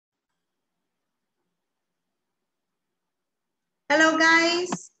Hello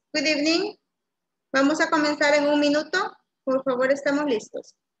guys, good evening. Vamos a comenzar en un minuto. Por favor, estamos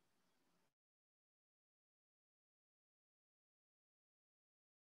listos.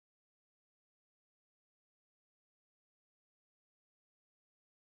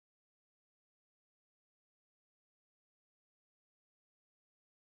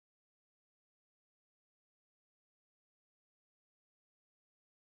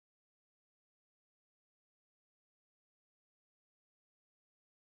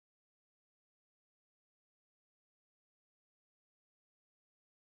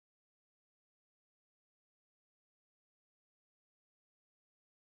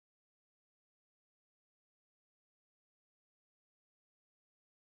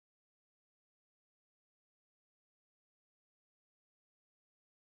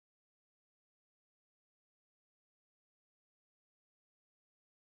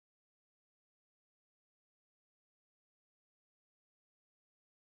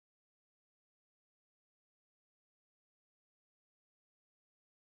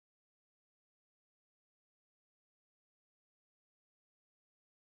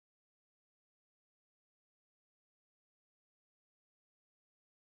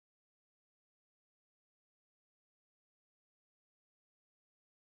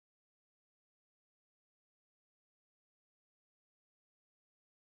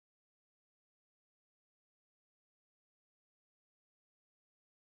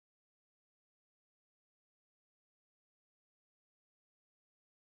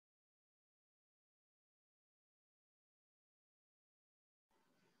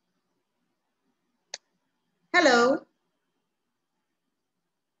 Hello.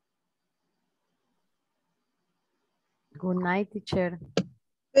 Good night, teacher.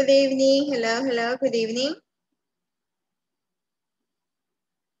 Good evening. Hello, good evening.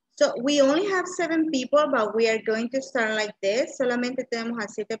 So we only have 7 people, but we are going to start like this. Solamente tenemos a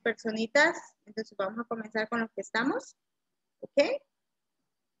 7 personitas. Entonces vamos a comenzar con los que estamos. Okay.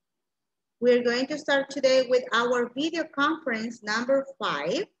 We're going to start today with our video conference number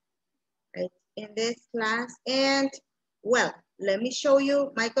 5. Right, in this class. And well, let me show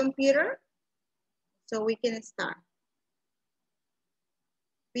you my computer so we can start.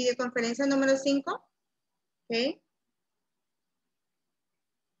 Videoconferencia número 5. Okay.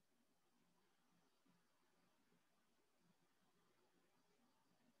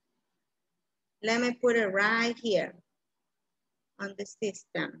 Let me put it right here on the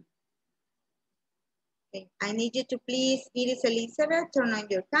system. Okay. I need you to please, Iris Elizabeth, turn on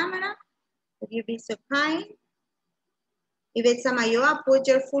your camera. If you be so kind. Yvette Samayoa, put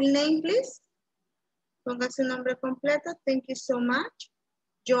your full name, please. Ponga su nombre completo. Thank you so much.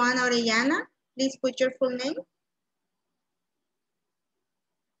 Joana Orellana, please put your full name.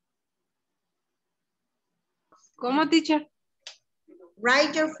 ¿Cómo, teacher?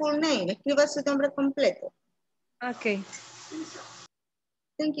 Write your full name. Escriba su nombre completo. Okay.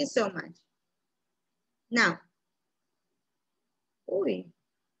 Thank you so much. Now. Uy.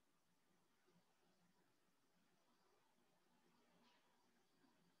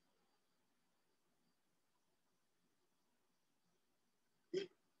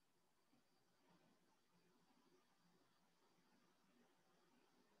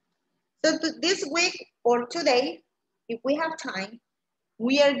 So this week or today, if we have time,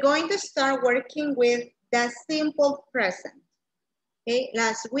 we are going to start working with the simple present. Okay,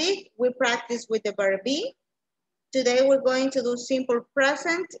 last week we practiced with the verb be. Today we're going to do simple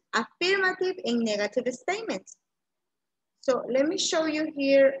present, affirmative, and negative statements. So let me show you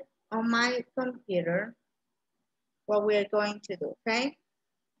here on my computer what we are going to do, okay?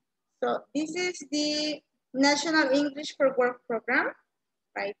 So this is the National English for Work program,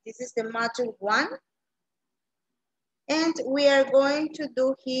 right? This is the module 1. And we are going to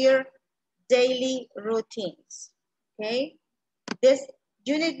do here daily routines, okay? This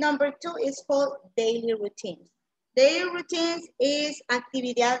unit number 2 is called daily routines. Daily routines is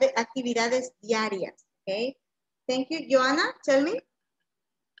actividades diarias, okay? Thank you. Joanna, tell me.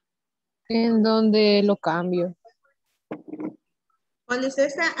 ¿En dónde lo cambio? Cuando usted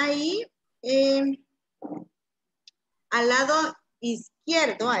está ahí, al lado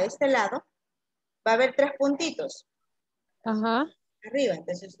izquierdo, a este lado, va a haber 3 puntitos. Ajá. Arriba.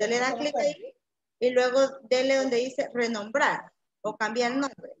 Entonces usted le da clic ahí y luego dele donde dice renombrar o cambiar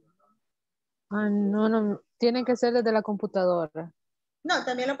nombre. Ah, no. Tiene que ser desde la computadora. No,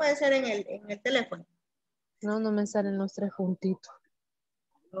 también lo puede hacer en el teléfono. No me salen los 3 puntitos.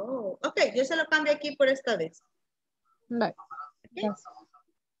 Oh, ok, yo se lo cambio aquí por esta vez. Bye. Okay.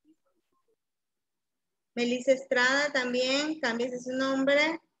 Melissa Estrada también, cámbiese su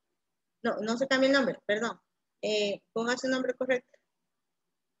nombre. No se cambia el nombre, perdón. Ponga su nombre correcto.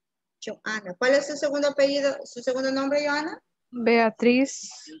 Joana. ¿Cuál es su segundo apellido, su segundo nombre, Joana?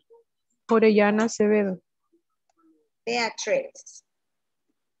 Beatriz Orellana Acevedo. Beatriz.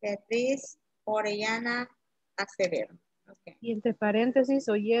 Beatriz Orellana Acevedo. Okay. Y entre paréntesis,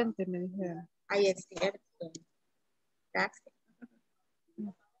 oyente, me dijeron. Ahí es cierto. Gracias.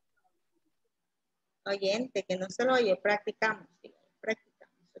 Oyente, que no se lo oye, practicamos.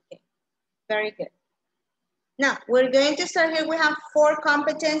 Practicamos, okay. Very good. Now, we're going to start here. We have 4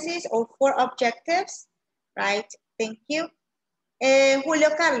 competencies or 4 objectives, right? Thank you.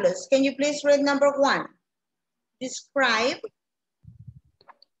 Julio Carlos, can you please read number 1? Describe.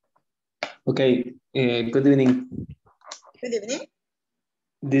 Okay, good evening. Good evening.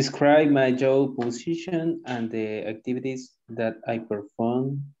 Describe my job position and the activities that I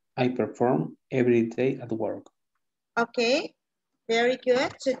perform every day at work. Okay, very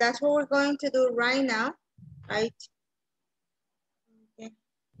good. So that's what we're going to do right now, right? Okay,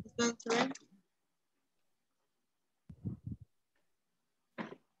 it's going to run.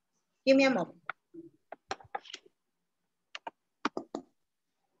 Give me a moment.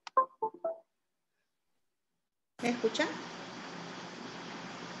 ¿Me escuchan?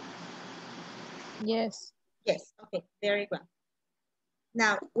 Yes. Yes, okay, very well.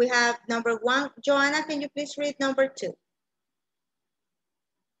 Now we have number 1. Joanna, can you please read number 2?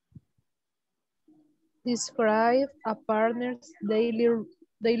 Describe a partner's daily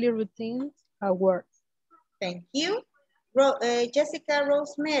routines at work. Thank you. Jessica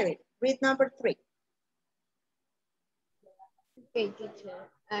Rosemary, read number 3. Okay, teacher.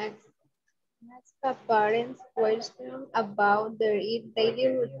 Ask a parent's question about their daily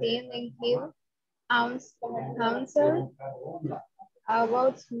routine and give answer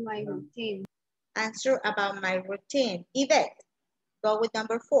about my routine. Answer about my routine. Yvette, go with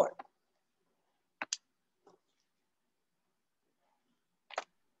number 4.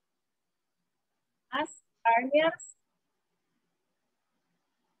 Ask partners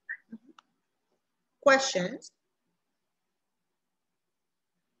Questions.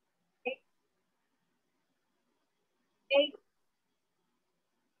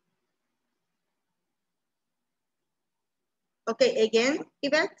 Okay, again,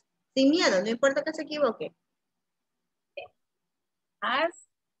 Yvette, sin miedo, no importa que se equivoque. Ask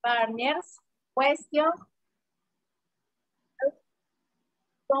partners question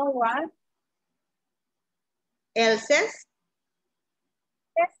someone Else's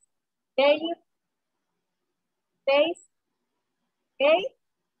daily days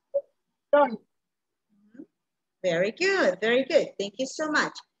done. Very good, very good. Thank you so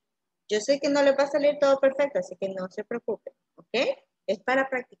much. Yo sé que no les va a salir todo perfecto, así que no se preocupen, ¿ok? Es para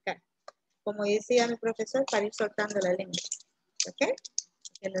practicar. Como decía mi profesor, para ir soltando la lengua, ¿ok?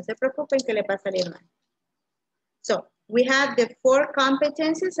 Que no se preocupen que les va a salir mal. So, we have the 4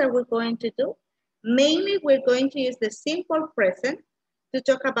 competencies that we're going to do. Mainly, we're going to use the simple present to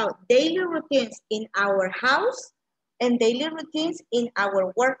talk about daily routines in our house and daily routines in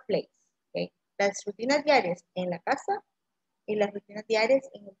our workplace. Okay? Las rutinas diarias en la casa y las rutinas diarias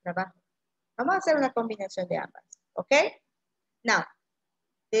en el trabajo. Vamos a hacer una combinación de ambas. Okay? Now,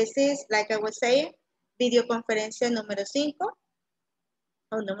 this is, like I was saying, videoconferencia número 5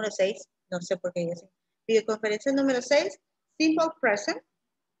 o número 6. No sé por qué yo sé. Videoconferencia número 6, simple present,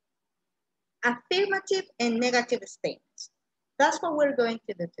 affirmative and negative statements. That's what we're going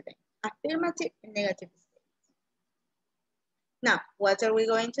to do today. Affirmative and negative statements. Now, what are we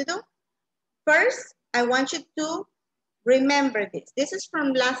going to do? First, I want you to remember this. This is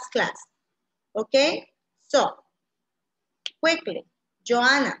from last class. Okay? So, quickly,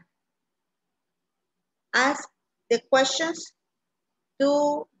 Joanna, ask the questions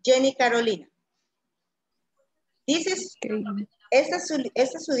to Jenny Carolina. This is, Okay. este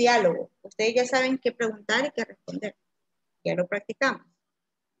es su diálogo. Ustedes ya saben qué preguntar y qué responder. Ya lo practicamos.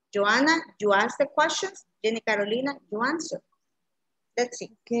 Joanna, you ask the questions. Jenny Carolina, you answer. Let's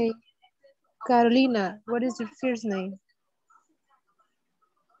see. Okay. Carolina, what is your first name?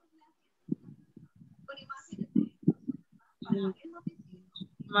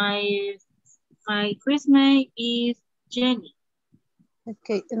 My first name is Jenny.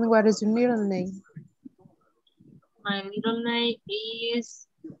 Okay, and what is your middle name? My middle name is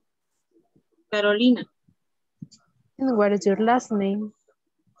Carolina. And what is your last name?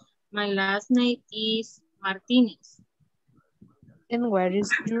 My last name is Martinez. And what is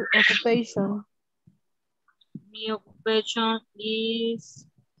your occupation? My occupation is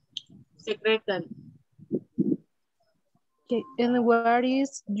secretary. Okay, and what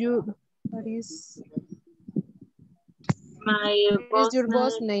is My your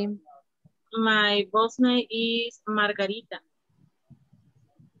boss name? My boss name is Margarita.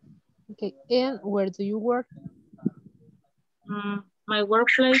 Okay, and where do you work? My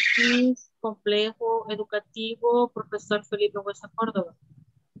workplace is Complejo Educativo Profesor Felipe Huesa Córdoba.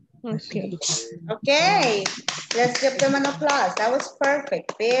 Okay. Okay, let's give them an applause. That was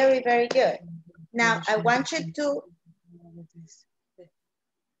perfect. Very, very good. Now, I want you to...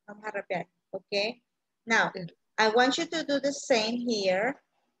 Vamos a rapear, okay? Now, I want you to do the same here.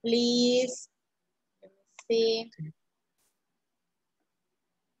 Please, let me see.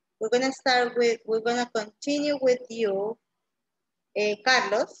 We're gonna continue with you,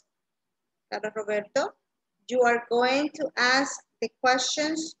 Carlos Roberto. You are going to ask the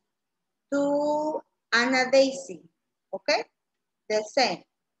questions to Ana Daisy, okay? The same.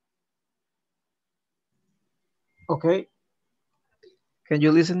 Okay. Can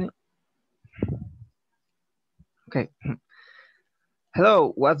you listen? Okay.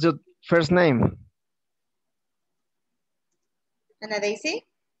 Hello, what's your first name? Ana Daisy?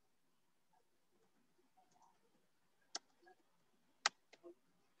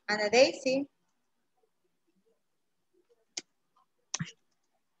 Ana Daisy?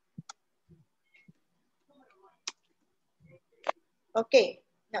 Okay,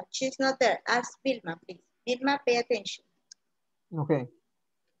 no, she's not there. Ask Vilma, please. Vilma, pay attention. Okay.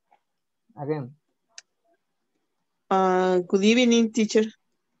 Again. Good evening, teacher.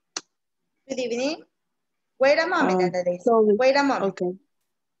 Good evening. Wait a moment, Ana Daisy. Sorry. Wait a moment. Okay.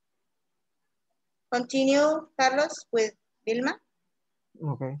 Continue, Carlos, with Vilma.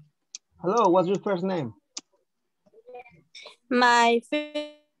 Okay. Hello, what's your first name? My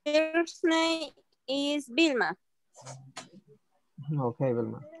first name is Vilma. Okay,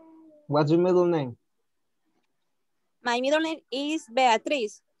 Vilma. What's your middle name? My middle name is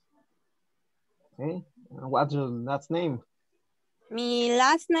Beatriz. Okay. What's your last name? My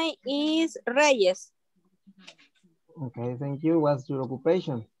last name is Reyes. Okay, thank you. What's your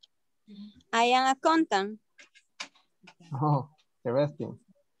occupation? I am a accountant. Oh, interesting.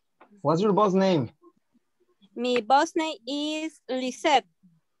 What's your boss name? My boss name is Lisette.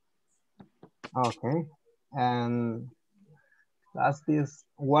 Okay. And last is,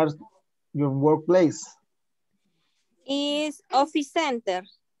 what's your workplace? Is office center.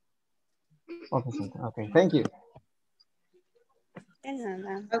 Office center. Okay, thank you.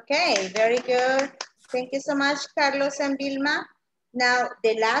 Okay, very good. Thank you so much, Carlos and Vilma. Now,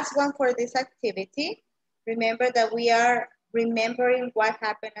 the last one for this activity. Remember that we are remembering what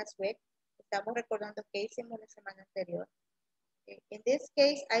happened last week. Estamos recordando qué hicimos la semana anterior. In this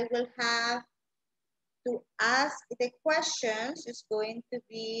case, I will have to ask the questions. It's going to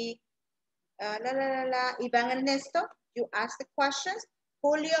be, Iván Ernesto, you ask the questions.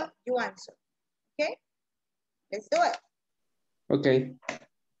 Julio, you answer. Okay? Let's do it. Okay.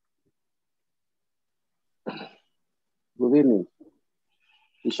 Good evening,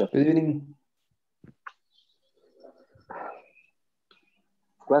 teacher. Good evening.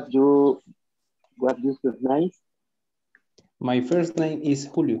 What's your first name? My first name is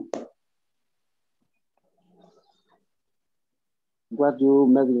Julio. What's your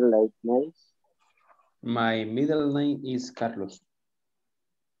middle name? My middle name is Carlos.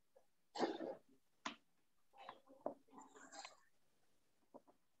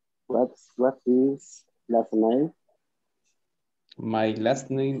 What is last name? My last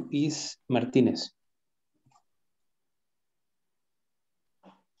name is Martinez.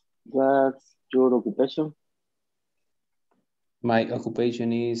 What's your occupation? My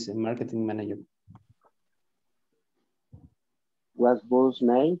occupation is marketing manager. What's boss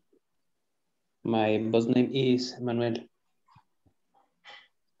name? My boss name is Manuel.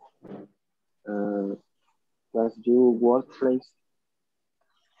 What's your workplace?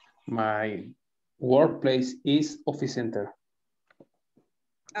 My workplace is office center.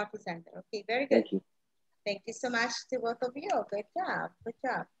 Office center. Okay, very good. Thank you. Thank you so much to both of you. Good job. Good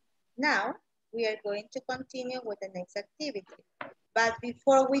job. Now, we are going to continue with the next activity. But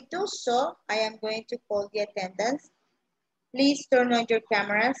before we do so, I am going to call the attendance. Please turn on your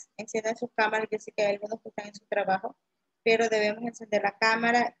cameras. Enciendan sus cámaras. Yo sé que hay algunos que están en su trabajo, pero debemos encender la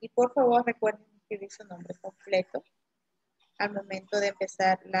cámara. Y por favor, recuerden escribir su nombre completo al momento de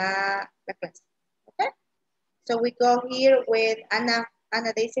empezar la clase. Okay? So we go here with Ana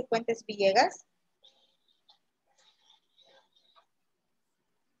Daisy Fuentes Villegas.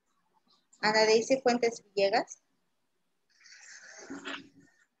 Ana Daisy Fuentes Villegas.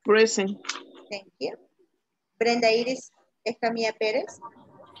 Present. Thank you. Brenda Iris Escamilla Pérez.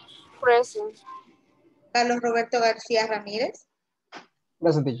 Present. Carlos Roberto García Ramírez.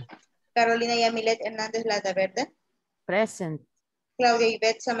 Present, teacher. Carolina Yamilet Hernández Ladaverde. Present. Claudia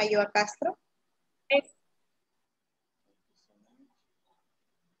Ivette Samayoa Castro.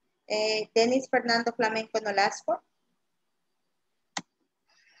 Denis Fernando Flamenco Nolasco.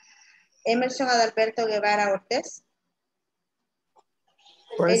 Emerson Adalberto Guevara Ortiz.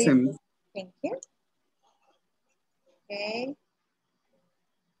 Present. Thank you. Okay.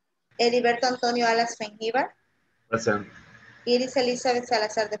 Heriberto Antonio Alas Fengíbar. Present. Iris Elizabeth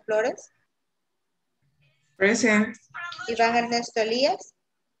Salazar de Flores. Present. Iván Ernesto Elías.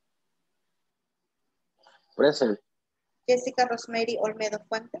 Present. Jessica Rosemary Olmedo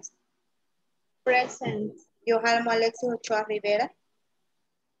Fuentes. Present. Yohalmo Alexis Ochoa Rivera.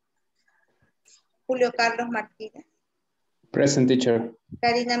 Julio Carlos Martínez. Present, teacher.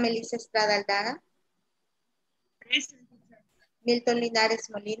 Karina Melissa Estrada Aldana. Present. Milton Linares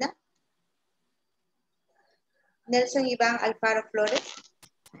Molina. Nelson Iván Alfaro Flores.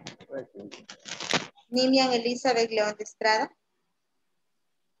 Present. Nimian Elizabeth León de Estrada.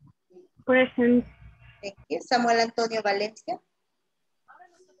 Present. Thank you. Samuel Antonio Valencia.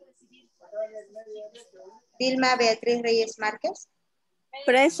 Vilma Beatriz Reyes Márquez.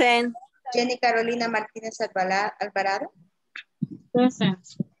 Present. Jenny Carolina Martínez Alvarado. Present.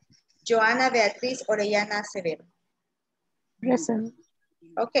 Joana Beatriz Orellana Acevedo. Present.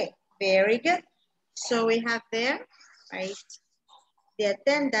 Okay, very good. So we have there, right, the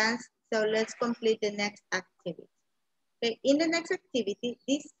attendance. So let's complete the next activity. Okay, in the next activity,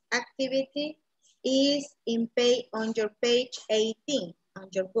 this activity is on your page 18, on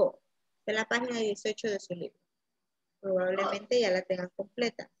your book. En la página 18 de su libro. Probablemente ya la tengan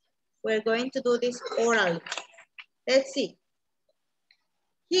completa. We're going to do this orally. Let's see.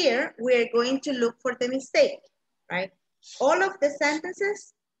 Here, we're going to look for the mistake, right? All of the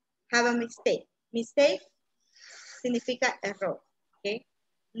sentences have a mistake. Mistake significa error, okay?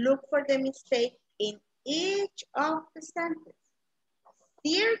 Look for the mistake in each of the sentences.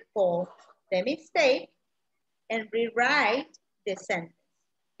 Circle the mistake and rewrite the sentence,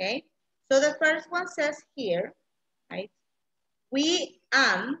 okay? So the first one says here, right? We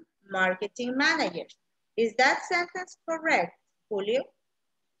am marketing managers. Is that sentence correct, Julio?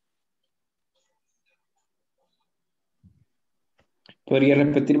 ¿Podría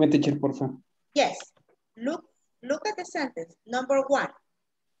repetirme, teacher, por favor? Yes. Look at the sentence. Number one.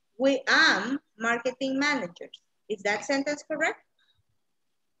 We am marketing managers. Is that sentence correct?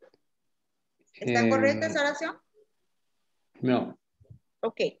 ¿Está correcta esa oración? No.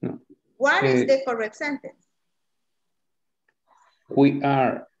 Okay. No. What is the correct sentence? We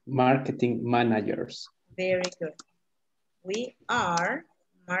are marketing managers. Very good. We are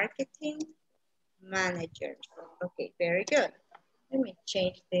marketing managers. Okay, very good. Let me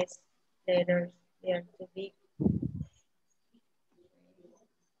change this letters there to be.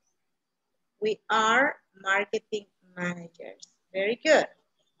 We are marketing managers. Very good.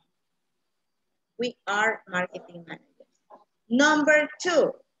 We are marketing managers. Number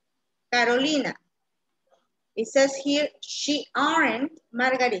two, Carolina. It says here, she aren't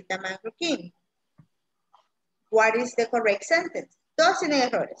Margarita Manroquin. What is the correct sentence? Todas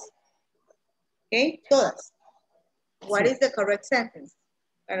tienen errores. Okay, todas. What is the correct sentence,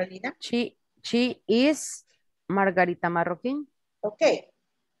 Carolina? She is Margarita Marroquín. Okay.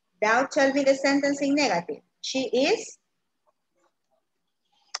 Now tell me the sentence in negative. She is?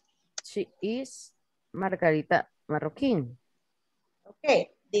 She is Margarita Marroquín.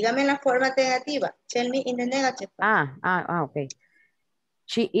 Okay. Dígame la forma negativa. Tell me in the negative. Okay.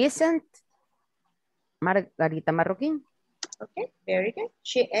 She isn't Margarita Marroquín. Okay, very good.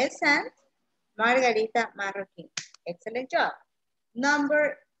 She isn't Margarita Marroquín. Excellent job.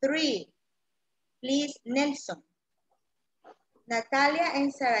 Number three, please, Nelson. Natalia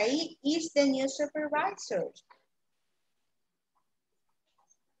and Sarai is the new supervisor.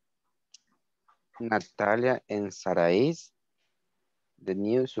 Natalia and Sarai, the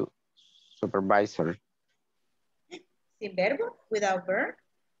new supervisor. Sin verbo, without verb.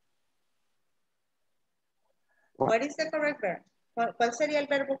 What is the correct verb? ¿Cuál sería el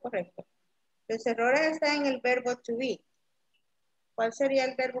verbo correcto? Los errores están en el verbo to be. ¿Cuál sería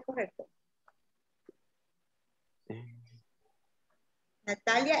el verbo correcto?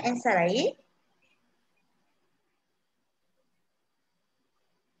 Natalia and Sarai.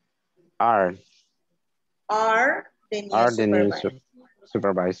 Are the new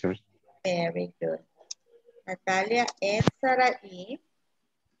supervisors. Very good. Natalia and Sarai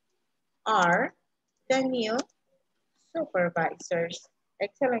are the new supervisors.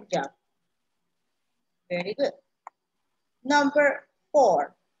 Excellent job. Very good. Number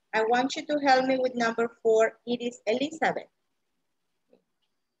four. I want you to help me with number four. It is Elizabeth.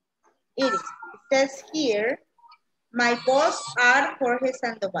 It says here, my boss are Jorge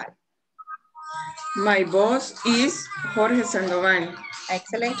Sandoval. My boss is Jorge Sandoval.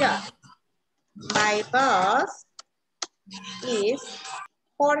 Excellent job. My boss is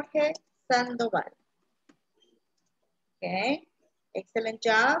Jorge Sandoval. Okay, excellent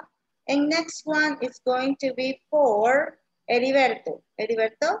job. And next one is going to be for Heriberto.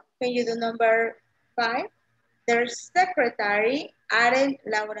 Heriberto, can you do number 5? Their secretary aren't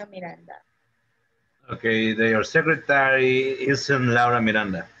Laura Miranda. Okay, their secretary isn't Laura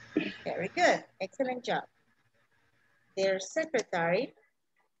Miranda. Very good, excellent job. Their secretary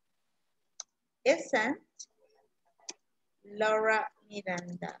isn't Laura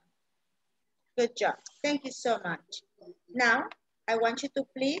Miranda. Good job, thank you so much. Now, I want you to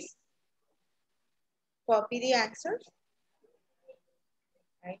please copy the answers,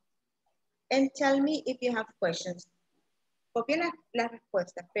 right? And tell me if you have questions. Copien las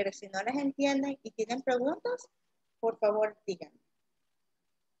respuestas, pero si no las entienden y tienen preguntas, por favor, digan.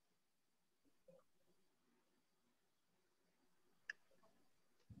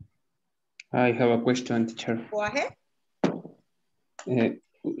 I have a question, teacher. Go ahead.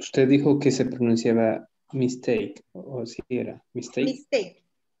 Usted dijo que se pronunciaba mistake, o si era mistake. Mistake.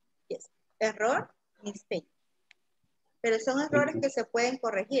 Yes. Error, mistake. Pero son errores que se pueden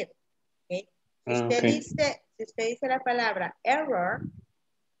corregir. ¿Okay? Si usted dice la palabra error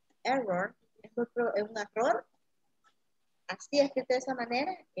es un error, así escrito de esa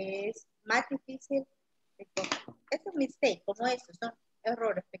manera, es más difícil de corregir. Es un mistake, como eso, son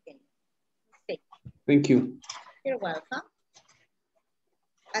errores pequeños. Mistake. Thank you. You're welcome.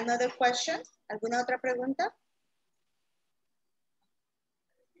 Another question? ¿Alguna otra pregunta?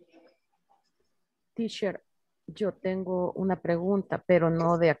 Teacher, yo tengo una pregunta, pero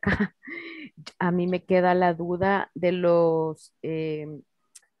no de acá. A mí me queda la duda de los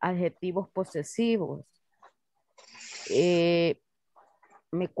adjetivos posesivos. Me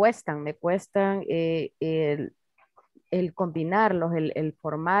cuestan el combinarlos, el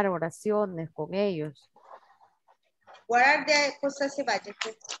formar oraciones con ellos. What are the possessive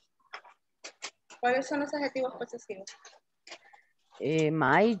adjectives? ¿Cuáles son los adjetivos posesivos?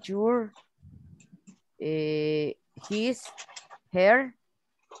 My, your, his, her,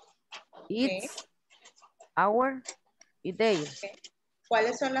 its, our y their. Okay.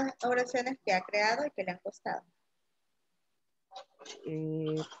 ¿Cuáles son las oraciones que ha creado y que le han costado?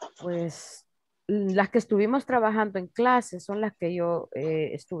 Pues las que estuvimos trabajando en clase son las que yo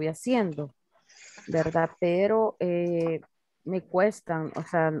estuve haciendo, ¿verdad? Pero me cuestan, o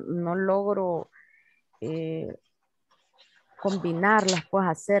sea, no logro combinarlas, pues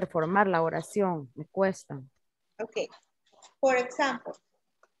hacer, formar la oración, me cuestan. Ok. For example,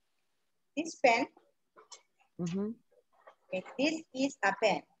 this pen, okay, this is a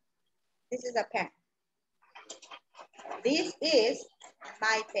pen. This is a pen. This is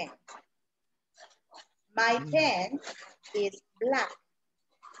my pen. My pen is black.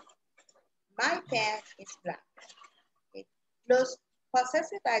 My pen is black. Okay. Los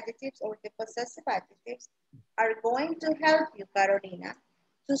possessive adjectives or the possessive adjectives are going to help you, Carolina,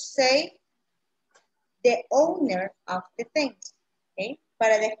 to say the owner of the things. Okay.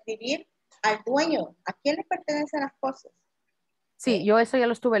 Para describir al dueño, a quién le pertenecen las cosas. Sí, okay. Yo eso ya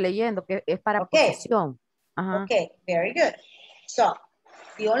lo estuve leyendo, que es para posesión. Ajá. Okay, very good. So,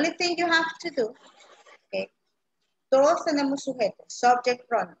 the only thing you have to do, okay, todos tenemos sujetos, subject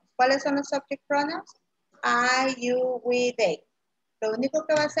pronouns. ¿Cuáles son los subject pronouns? I, you, we, they. Lo único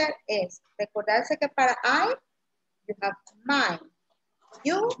que va a hacer es recordarse que para I, you have mine,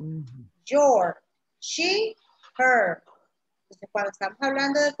 you, your, she, her. Entonces, cuando estamos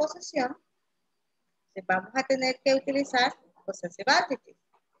hablando de posesión, vamos a tener que utilizar possessive adjectives.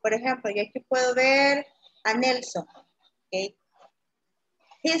 Por ejemplo, yo aquí puedo ver a Nelson. Okay.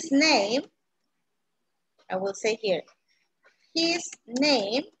 His name, I will say here, his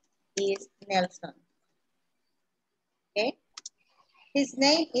name is Nelson. Okay. His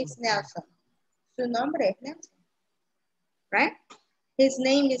name is Nelson. Su nombre es Nelson. Right? His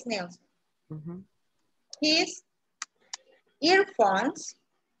name is Nelson. His earphones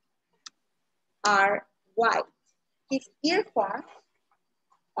are white. His earphones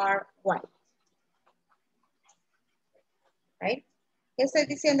are white. Right? ¿Qué estoy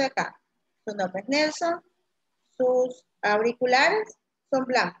diciendo acá? Su nombre es Nelson. Sus auriculares son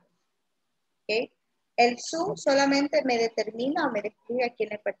blancos. ¿Okay? El su solamente me determina o me describe a quién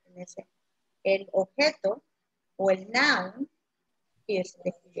le pertenece el objeto o el noun que yo estoy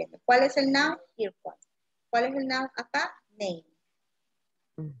describiendo. ¿Cuál es el noun? Earphone. ¿Cuál es el noun acá? Name.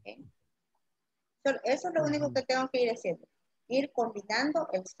 ¿Okay? So, eso es lo único que tengo que ir haciendo. Ir combinando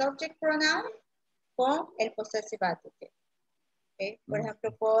el subject pronoun con el possessive adjective. ¿Okay? Por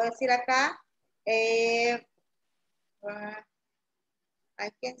ejemplo, puedo decir acá, I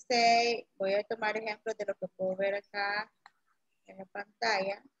can say, voy a tomar ejemplos de lo que puedo ver acá en la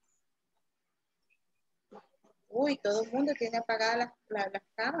pantalla. Uy, todo el mundo tiene apagadas las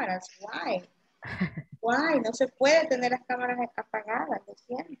cámaras. Why? Why? No se puede tener las cámaras apagadas, lo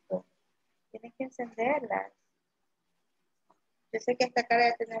siento. Tienen que encenderlas. Yo sé que esta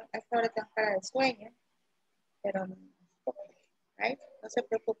hora tengo cara de sueño, pero no, right? No se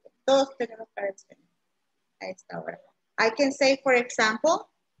preocupen. Todos tenemos cara de sueño a esta hora. I can say, for example,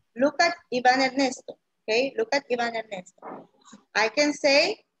 look at Iván Ernesto. Okay, look at Iván Ernesto. I can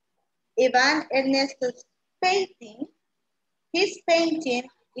say, Iván Ernesto's painting, his painting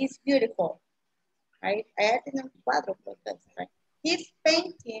is beautiful. Right? Allá tiene un cuadro, right? His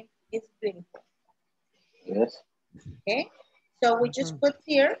painting is beautiful. Yes. Okay, so we just put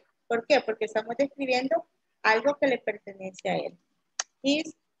here. ¿Por qué? Porque estamos describiendo algo que le pertenece a él.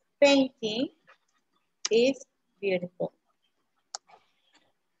 His painting is beautiful.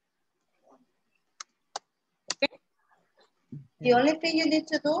 Okay. The only thing you need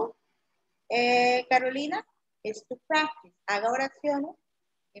to do, Carolina, is to practice. Haga oraciones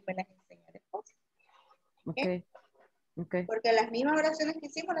y me las enseña después. Okay. Okay. Porque las mismas oraciones que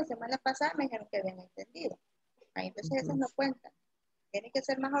hicimos la semana pasada me dijeron que habían entendido. Ahí, entonces esas no cuentan. Tienen que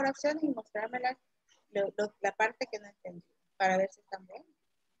hacer más oraciones y mostrarme la parte que no entendí para ver si están bien.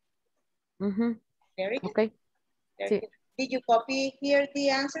 Very good. Okay. Very good. Did you copy here the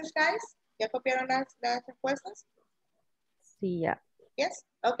answers, guys? ¿Ya copiaron las respuestas? Sí, ya. Yes?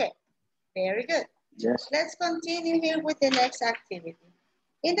 Okay. Very good. Yes. Let's continue here with the next activity.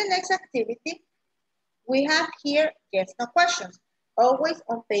 In the next activity, we have here yes, no questions. Always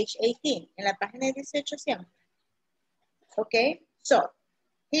on page 18. En la página 18 siempre. Okay. So,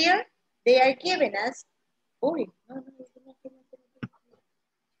 here they are giving us, we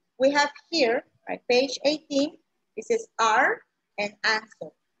have here, right, page 18, it says are and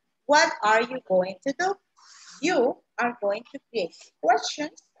answer. What are you going to do? You are going to create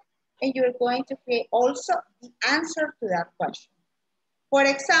questions and you're going to create also the answer to that question. For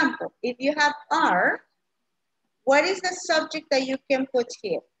example, if you have are, what is the subject that you can put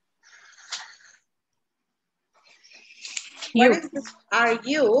here? You. What is this? Are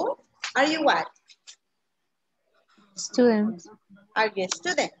you what? Student. Are you a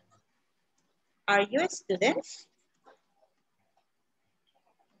student? Are you a student?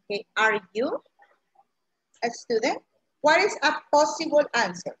 Okay, are you a student? What is a possible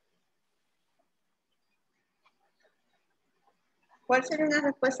answer? ¿Cuál sería una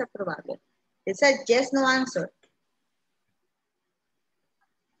respuesta probable? It's a yes, no answer.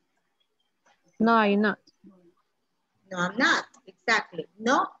 No, I'm not. No, I'm not. Exactly.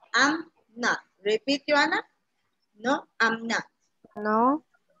 No, I'm not. Repeat, Joanna. No, I'm not. No,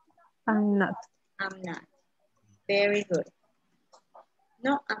 I'm not. I'm not. Very good.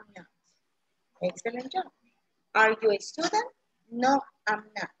 No, I'm not. Excellent job. Are you a student? No, I'm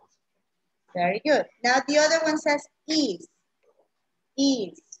not. Very good. Now the other one says is.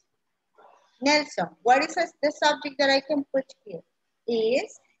 Is. Nelson, what is the subject that I can put here?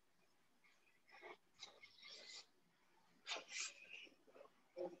 Is.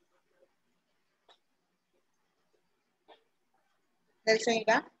 Nelson,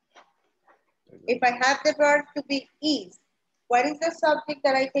 if I have the verb to be is, what is the subject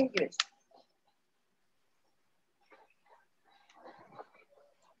that I can use?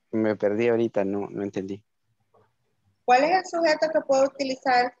 Me perdí ahorita, no entendí. ¿Cuál es el sujeto que puedo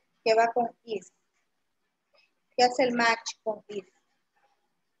utilizar que va con is? ¿Qué hace el match con is?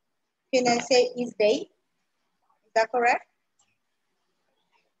 Can I say is they? Is that correct?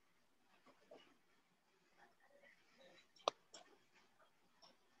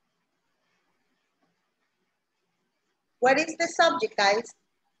 What is the subject, guys?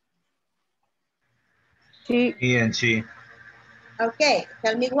 She. He and she. Okay,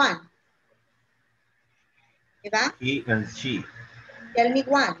 tell me one. Iván? He and she. Tell me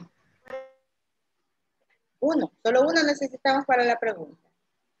one. Uno, solo uno necesitamos para la pregunta.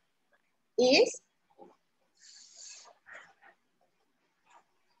 Is.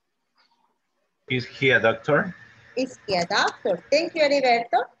 Is he a doctor? Is he a doctor? Thank you,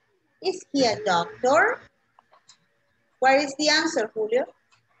 Heriberto. Is he a doctor? What is the answer, Julio?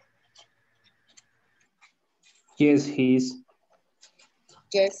 Yes, he is.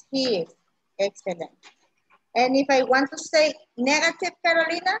 Yes, he is. Excellent. And if I want to say negative,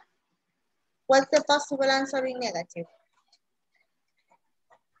 Carolina, what's the possible answer in negative?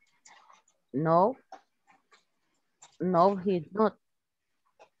 No. No, he's not.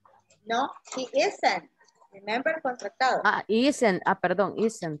 No, he isn't. Remember, contractado. Ah, isn't. Ah, perdón,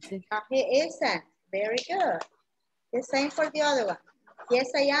 isn't. Sí. He isn't. Very good. The same for the other one.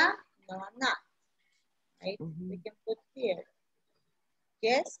 Yes, I am. No, I'm not. Right? We can put here.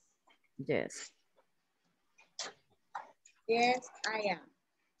 Yes. Yes. Yes, I am.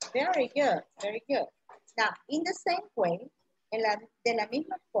 Very good. Very good. Now, in the same way, de la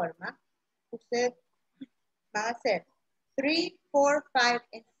misma forma, usted va a hacer 3, 4, 5,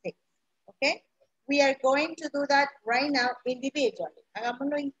 and 6. Okay? We are going to do that right now individually.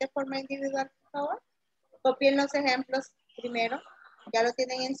 Hagámoslo de forma individual, por favor. Copien los ejemplos primero. Ya lo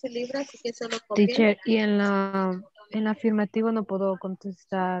tienen en su libro, así que solo copien. Teacher, y en la afirmativo no puedo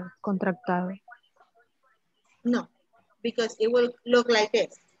contestar contractado. No, because it will look like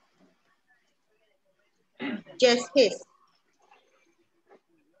this. Just his.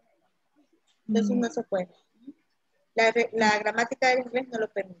 Entonces no se puede. La gramática del inglés no lo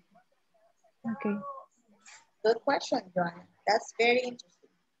permite. Okay. Good question, Joanna. That's very interesting.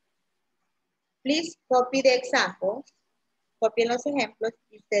 Please copy the examples. Copien los ejemplos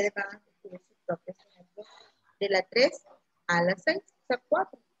y ustedes van a escribir sus propios ejemplos de la 3 a la 6. O sea,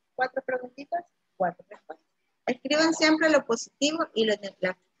 4. 4 preguntitas, 4 respuestas. Escriban siempre lo positivo y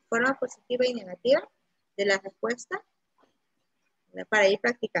la forma positiva y negativa de la respuesta para ir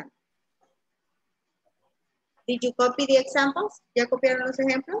practicando. Did you copy the examples? ¿Ya copiaron los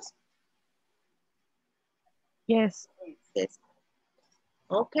ejemplos? Yes. Yes.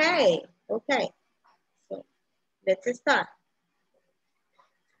 Okay, okay. So, let's start.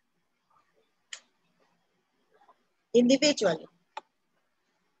 Individually.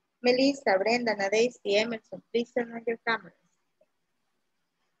 Melissa, Brenda, Daisy, Emerson, please turn on your cameras.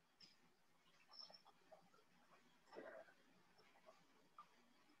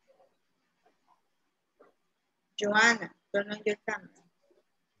 Joanna, turn on your camera.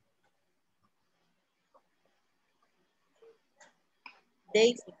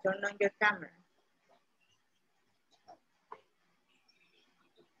 Daisy, turn on your camera.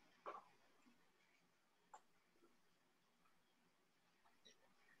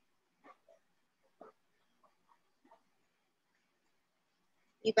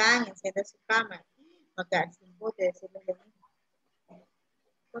 Iván, encienda su cámara. No quedar sin voz de decirles lo mismo.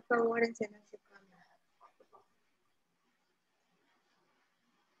 Por favor, enciendan su cámara.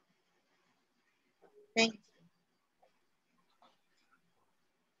 Thank you.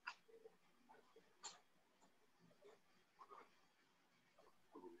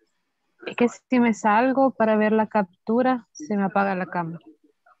 Es que si me salgo para ver la captura, se me apaga la cámara.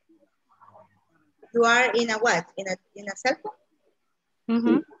 You are in a what? In a cell phone?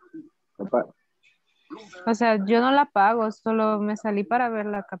 Ujú. O sea, yo no la apago, solo me salí para ver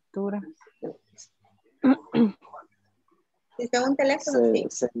la captura. Si está en un teléfono, sí.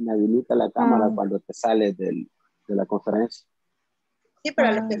 Se inhabilita la cámara cuando te sales de la conferencia. Sí,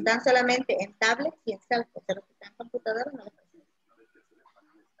 pero los que están solamente en tablet y en cell phone, pero los que están en computadora no lo hacen.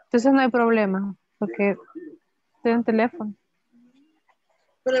 Entonces no hay problema, porque estoy en teléfono.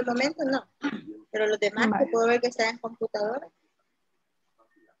 Por el momento no, pero los demás que puedo ver que están en computadora.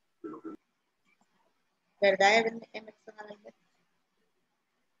 ¿Verdad, Emerson?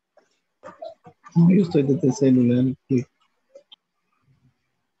 Yo estoy desde el celular. Sí.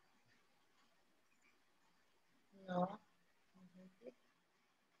 No.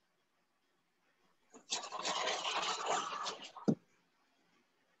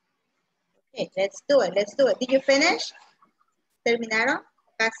 Okay, let's do it. Let's do it. Did you finish? ¿Terminaron?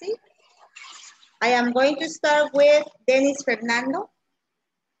 ¿Casi? I am going to start with Dennis Fernando.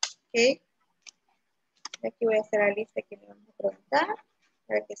 Okay. Aquí voy a hacer la lista que le vamos a preguntar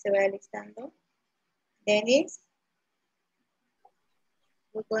para que se vaya listando. Dennis.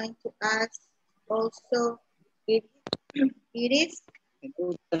 We're going to ask also Iris.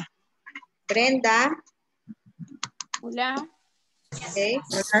 Brenda. Hola. Okay.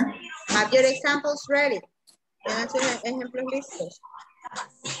 Have your examples ready. Tengan sus ejemplos listos.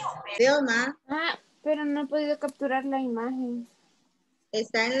 Vilma. Ah, pero no he podido capturar la imagen.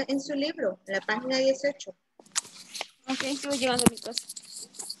 Está en su libro, en la página 18. Ok, estoy llegando a mi casa.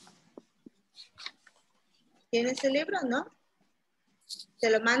 ¿Tiene su libro? ¿No? ¿Te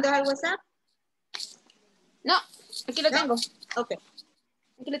lo mando al WhatsApp? No, aquí lo tengo. Ok.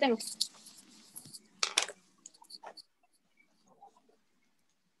 Aquí lo tengo.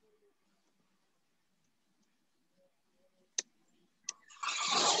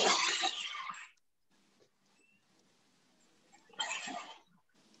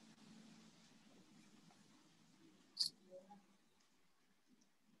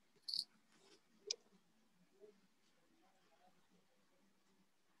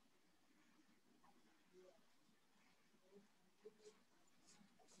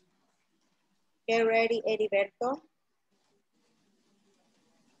 Get ready, Heriberto.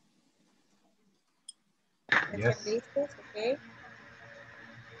 Yes. ¿Listos? Ok.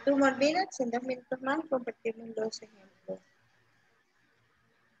 2 more minutes, en 2 minutos más compartimos los ejemplos.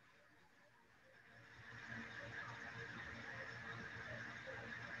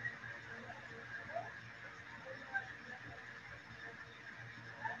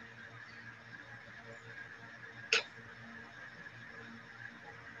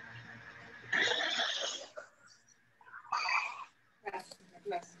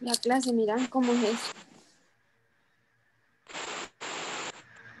 La clase, miran cómo es eso.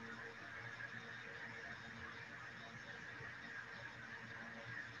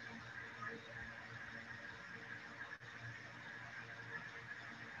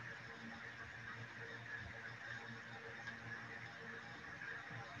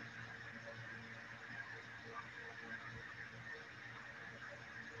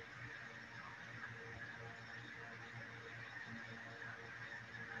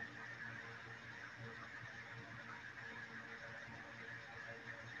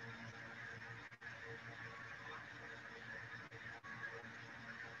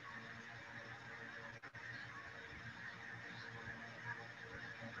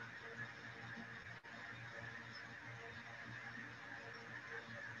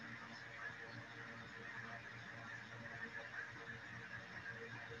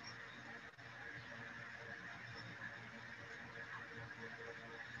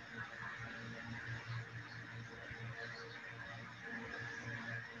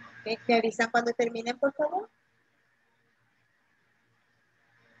 ¿Me avisan cuando terminen, por favor?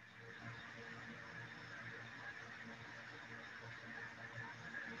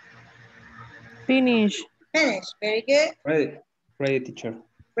 Finish. Finish, very good. Ready. Ready, teacher.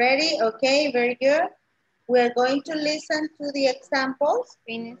 Ready, okay, very good. We're going to listen to the examples.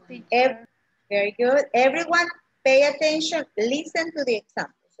 Finish, teacher. Very good. Everyone pay attention, listen to the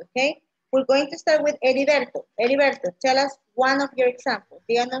examples, okay? We're going to start with Heriberto. Heriberto, tell us one of your examples.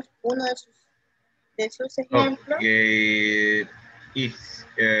 Díganos uno de sus ejemplos. Okay.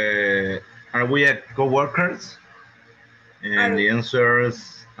 Are we co-workers? And the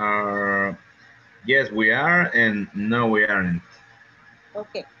answers are yes, we are, and no, we aren't.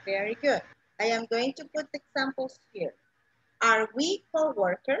 Okay, very good. I am going to put examples here. Are we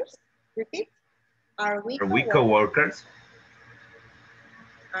co-workers? Repeat. Are we co-workers?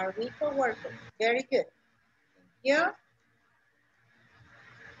 Are we co-workers? Very good. Thank you.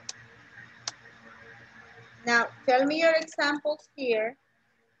 Now, tell me your examples here.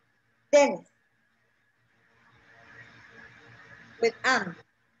 Dennis. With am.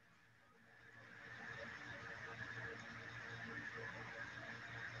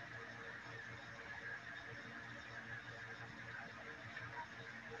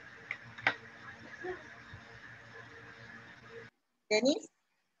 Dennis.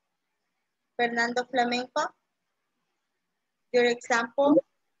 Fernando Flamenco. Your example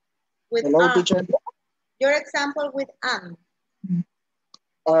with Hello, teacher. Your example with am.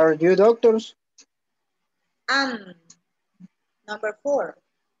 Are you doctors? Number 4.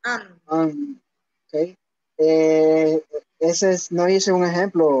 Okay. No hice un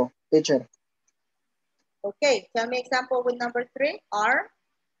ejemplo, teacher. Okay, tell me example with number 3. Are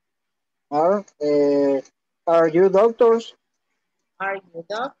you doctors? Are you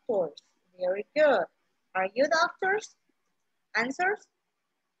doctors? Very good. Are you doctors? Answers?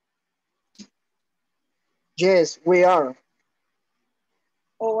 Yes, we are.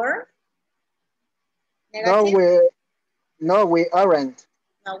 Or? Negative? No, we aren't.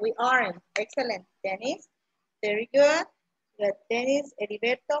 No, we aren't. Excellent, Dennis. Very good. Good, Dennis,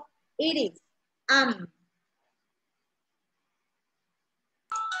 Heriberto. It is.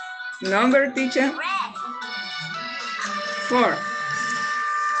 Number, teacher. 4.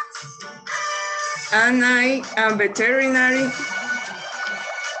 Am I a veterinary?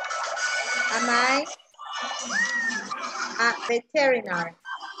 Am I a veterinary?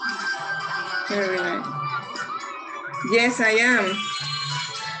 Veterinary. Yes, I am.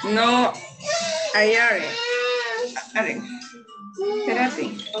 No, I aren't.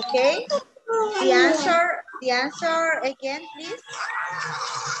 Okay. The answer again, please.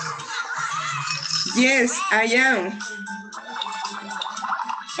 Yes, I am.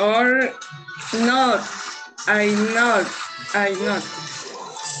 Or not. I'm not.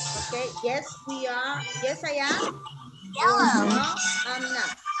 Okay. Yes, we are. Yes, I am. Or no, I'm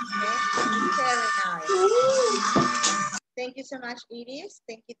not. Okay. Veterinary. Thank you so much, Iris.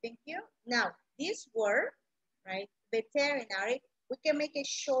 Thank you. Now, this word, right, veterinary, we can make it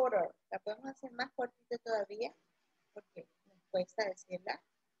shorter. La podemos hacer más cortita todavía porque nos cuesta decirla,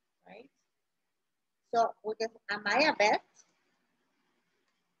 right? So we can, am I a vet?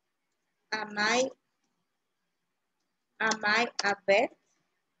 Am I a vet?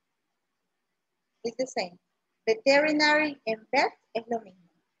 It's the same. Veterinary and vet es lo mismo.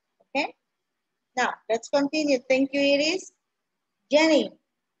 Okay? Now, let's continue. Thank you, Iris. Jenny,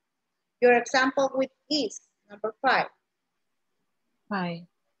 your example with is, number 5. Hi.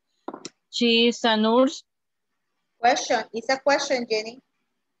 She is a nurse. Question. It's a question, Jenny.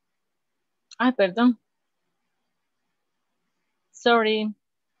 Ay, perdón. Sorry.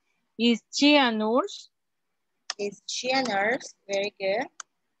 Is she a nurse? Is she a nurse? Very good.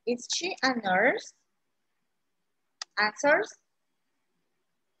 Is she a nurse? Answers?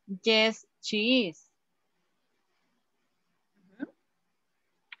 Yes, she is.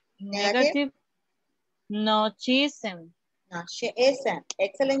 Negative? No, she isn't. No, she isn't.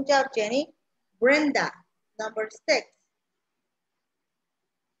 Excellent job, Jenny. Brenda, number 6.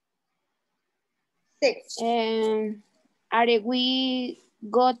 6. Are we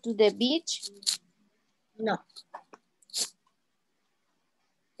go to the beach? No.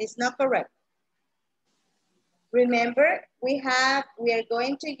 It's not correct. Remember, we are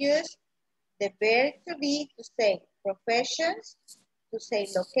going to use the verb to be to say professions, to say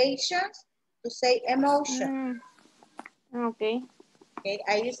locations, to say emotion. Okay. Okay.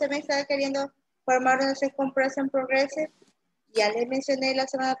 Ahí usted me estaba queriendo formar una oración con present progressive. Ya les mencioné la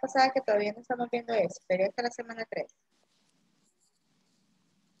semana pasada que todavía no estamos viendo eso, pero esta es la semana 3.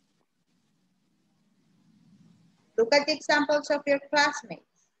 Look at the examples of your classmates.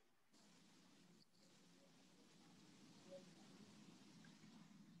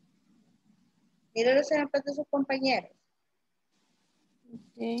 Mira los ejemplos de sus compañeros.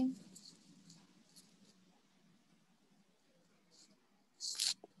 Okay.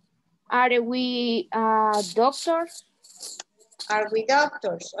 Are we doctors? Are we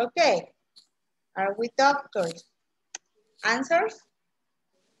doctors? Okay. Are we doctors? Answers?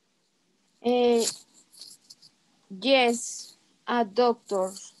 Yes,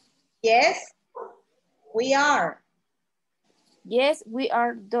 doctors. Yes, we are. Yes, we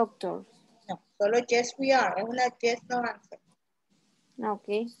are doctors. No, solo yes, we are. Es una yes, no answer.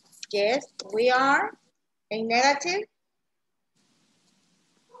 Okay. Yes, we are. In negative?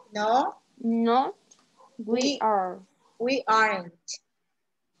 No. Not. We are. We aren't.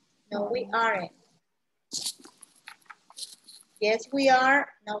 No, we aren't. Yes, we are.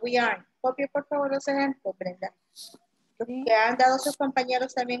 No, we aren't. Copie, por favor, los ejemplos, Brenda. Los que han dado sus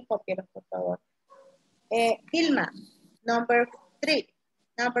compañeros también, cópielos, por favor. Vilma, number 3.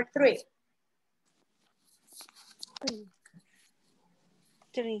 Number 3.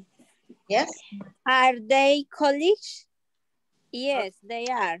 3. Yes. Are they colleagues? Yes, they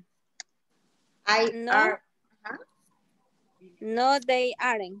are. No. No, they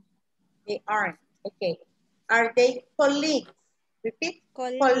aren't. They aren't. Okay. Are they colleagues? Repeat.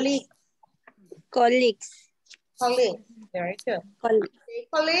 Colleagues. Colleagues. Colleagues. Very good. Colleagues. Are they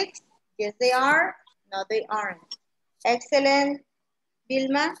colleagues? Yes, they are. No, they aren't. Excellent,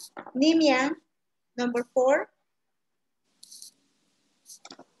 Vilma. Nimian, number 4.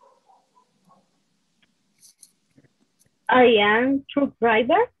 I am truck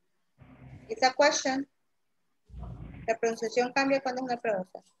driver. It's a question. La pronunciación cambia cuando es una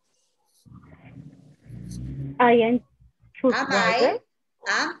pregunta. I am truck Am driver.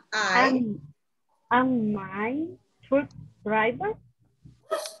 Am I truck driver?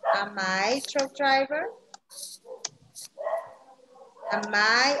 Am I truck driver? Am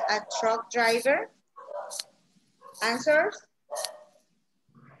I a truck driver? Answers?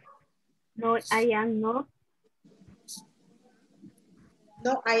 No, I am not.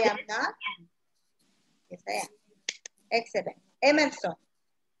 No, I am not. Yes, I am. Excellent. Emerson,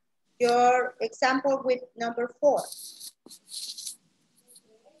 your example with number 4.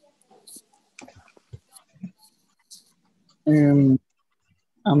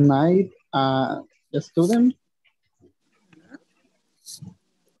 Am I a student?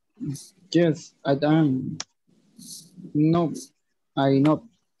 Yes, I am. No, I not.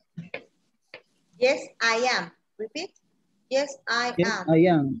 Yes, I am. Repeat. Yes, I Yes, am. I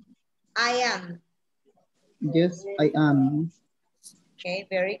am. I am. Yes, I am. Okay,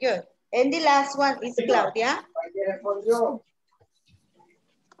 very good. And the last one is Claudia.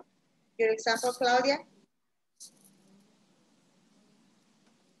 Your example, Claudia.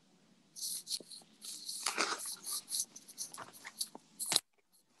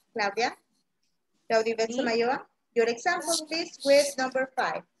 Claudia. Claudia Mayoa. Your example, please, with number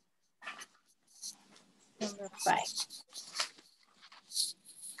 5. Number 5.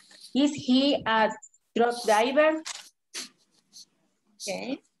 Is he a truck driver?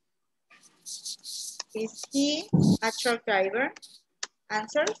 Okay. Is he a truck driver?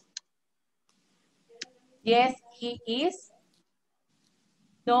 Answers? Yes, he is.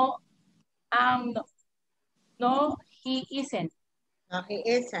 No, no. No, he isn't. No, he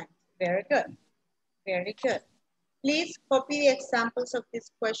isn't. Very good. Very good. Please copy the examples of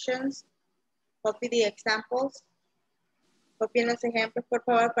these questions. Copy the examples. Copien los ejemplos, por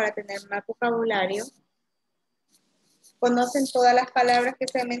favor, para tener más vocabulario. ¿Conocen todas las palabras que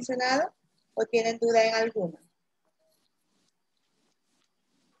se han mencionado o tienen duda en alguna?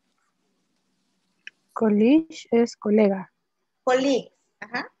 College es colega. Colleagues.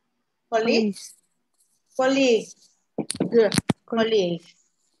 Ajá. Colleagues. Colleagues. Good. Colleagues.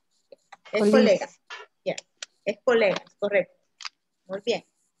 Es colega. Yeah. Es colegas, correcto. Muy bien.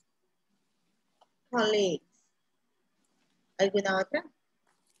 Colleagues. ¿Alguna otra?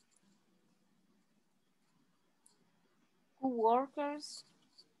 Coworkers.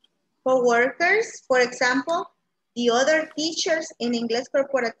 Coworkers, for example, the other teachers in Inglés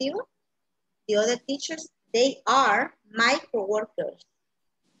Corporativo, the other teachers, they are my coworkers.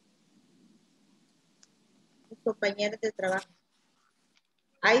 Mis compañeros de trabajo.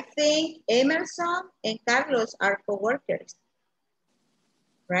 I think Emerson and Carlos are coworkers,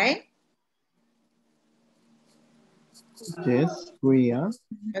 right? Yes, we are.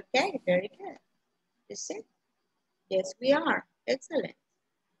 Okay, very good. You see? Yes, we are. Excellent.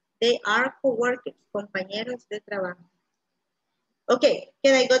 They are coworkers, compañeros de trabajo. Okay,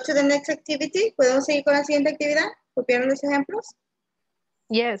 can I go to the next activity? ¿Podemos seguir con la siguiente actividad? ¿Copiaron los ejemplos?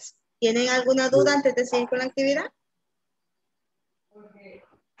 Yes. ¿Tienen alguna duda antes de seguir con la actividad?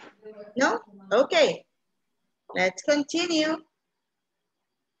 No? Okay. Let's continue.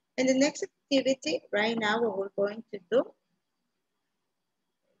 In the next activity, right now, what we're going to do,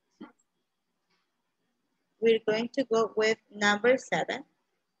 we're going to go with number 7.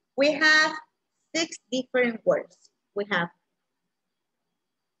 We have 6 different words. We have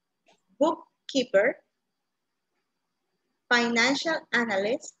bookkeeper, financial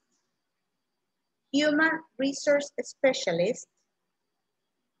analyst, human resource specialist,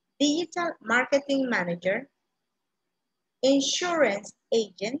 digital marketing manager, insurance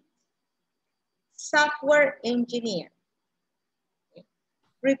agent, software engineer.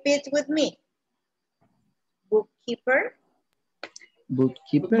 Repeat with me. Bookkeeper,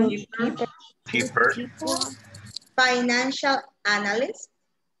 Bookkeeper, financial analyst,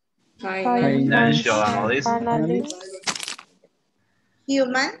 Financial analyst,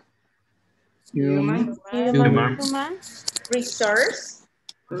 human resource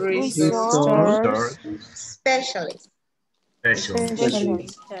specialist.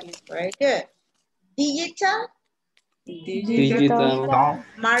 Very good. Digital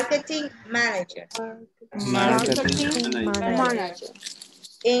marketing manager.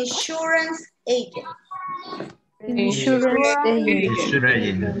 Insurance agent.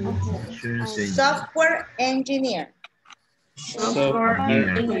 Software engineer.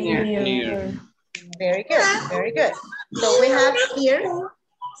 Very good, very good. So we have here,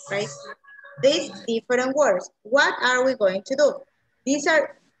 right, these different words. What are we going to do? These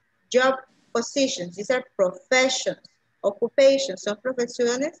are job positions, these are professions, occupations, son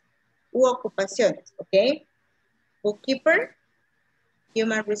profesiones u ocupaciones, okay? Bookkeeper,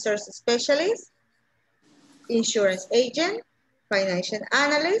 human resource specialist, insurance agent, financial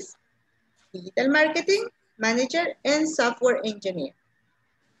analyst, digital marketing manager, and software engineer.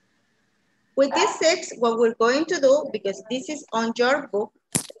 With these 6, what we're going to do, because this is on your book,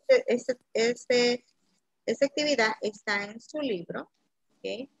 esta actividad está en su libro,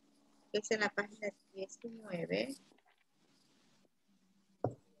 okay? Es en la página 19.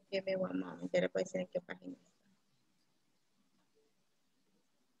 Give me one moment, ya le puedo decir en qué página está.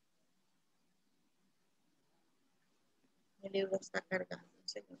 El libro está cargando. Un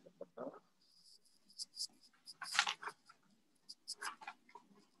segundo, por favor.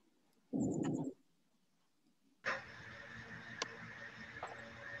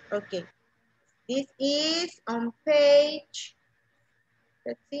 Okay. This is on page,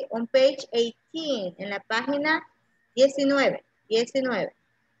 let's see, on page 18, en la página 19.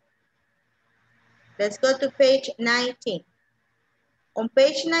 Let's go to page 19. On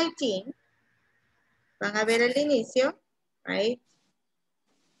page 19, van a ver el inicio, right?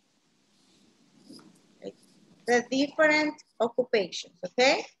 The different occupations,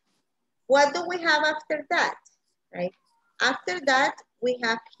 okay? What do we have after that, right? After that, we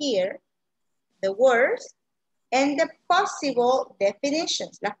have here the words and the possible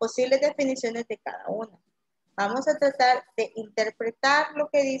definitions, las posibles definiciones de cada una. Vamos a tratar de interpretar lo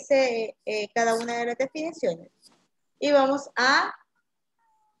que dice cada una de las definiciones y vamos a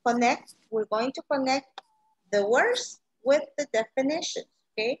we're going to connect the words with the definitions,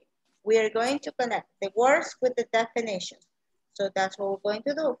 okay? We are going to connect the words with the definitions. So that's what we're going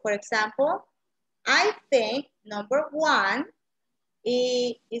to do. For example, I think number 1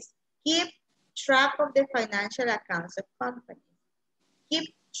 is keep track of the financial accounts of companies.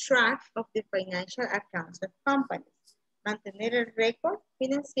 Keep track of the financial accounts of companies. Mantener el récord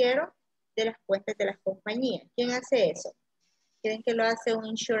financiero de las cuentas de las compañías. ¿Quién hace eso? ¿Quieren que lo hace un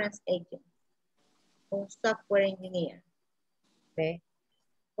insurance agent? Un software engineer. B.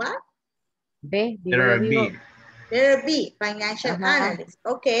 What? B. Letter B. Letter B, financial analyst.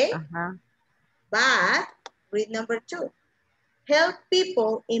 Okay. But read number 2. Help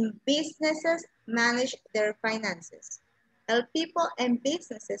people in businesses manage their finances. Help people in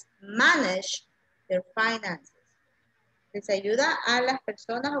businesses manage their finances. Les ayuda a las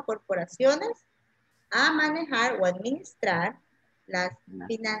personas o corporaciones a manejar o administrar las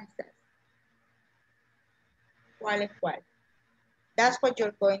finanzas. ¿Cuál es cuál? That's what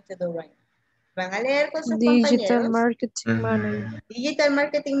you're going to do right now. Van a leer con sus Digital compañeros. Marketing Manager. Digital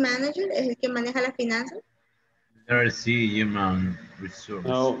Marketing Manager es el que maneja las finanzas. Letter C, human resource.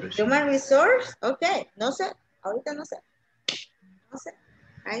 No. Human resource, okay. No sé, ahorita no sé. No sé.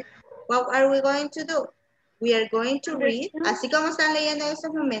 Right? What are we going to do? We are going to read, así como están leyendo en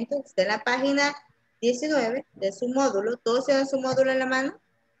estos momentos, de la página 19 de su módulo. ¿Todos tienen su módulo en la mano?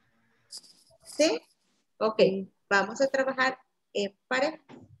 ¿Sí? Ok. Vamos a trabajar en pareja.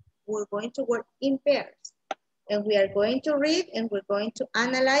 We're going to work in pairs. And we are going to read and we're going to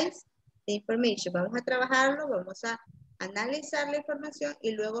analyze the information. Vamos a trabajarlo, vamos a analizar la información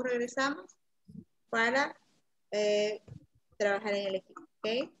y luego regresamos para trabajar en el equipo.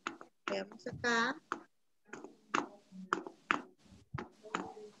 ¿Ok? Veamos acá.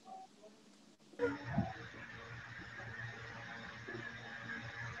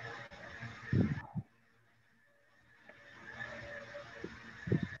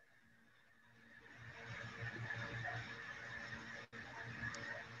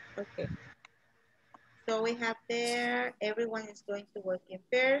 Okay. So we have there, everyone is going to work in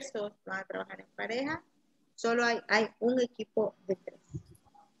pairs, so van a trabajar en pareja. Solo hay un equipo de 3.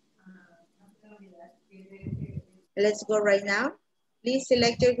 Let's go right now. Please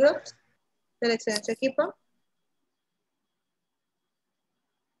select your groups. Selecciona su equipo.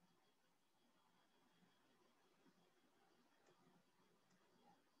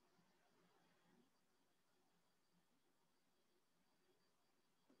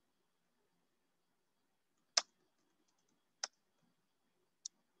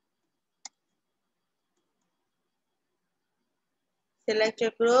 Select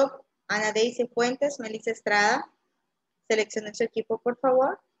your group. Ana Daisy Fuentes, Melissa Estrada. Selecciona su equipo, por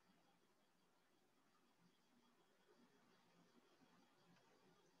favor.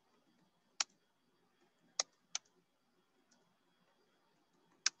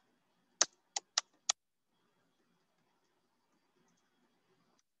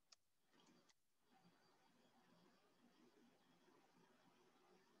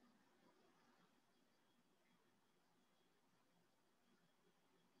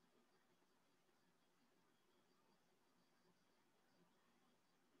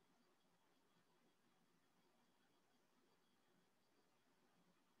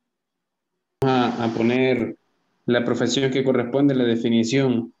 A poner la profesión que corresponde a la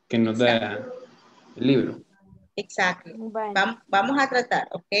definición que nos da el libro. Exacto. Vamos a tratar,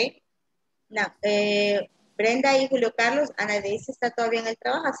 ¿ok? No, Brenda y Julio Carlos, Ana Daisy está todavía en el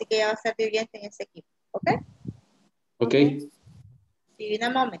trabajo, así que ella va a ser viviente en ese equipo, ¿ok? Ok. See you in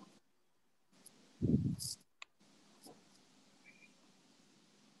a moment.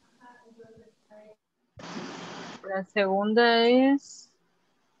 La segunda es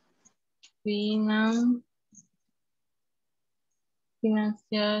financial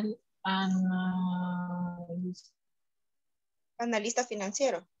analysis. Analista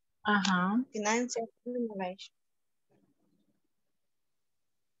financiero. Ajá. Financial analysis.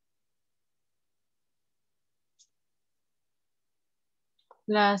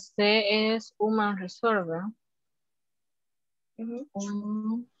 La C es human resource, ¿verdad?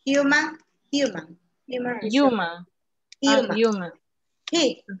 Human. Human. Human.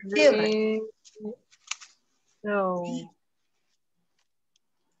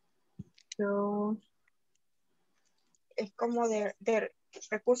 Es como de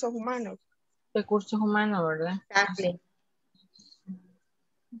recursos humanos. Recursos humanos, ¿verdad? Exactly.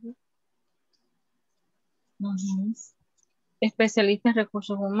 Especialista en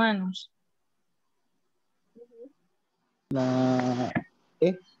recursos humanos. La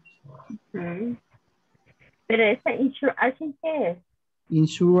E. Pero esa insurance, ¿qué es?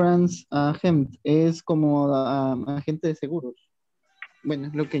 Insurance agent es como agente de seguros. Bueno,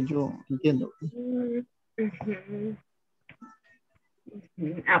 es lo que yo entiendo. Ujú.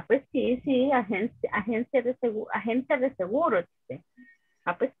 Ah, pues sí, agente de seguros. Dice.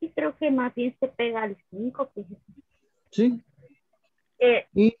 Ah, pues sí, creo que más bien se pega al 5. Sí.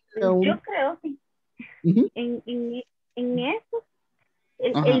 Y aún. Yo creo que en eso,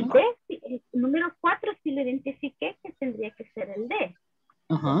 Ajá. el número 4 sí lo identifiqué que tendría que ser el D.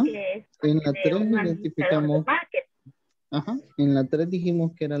 Ajá. Que es En la de 3 un administrador identificamos. de marketing. Ajá. En la 3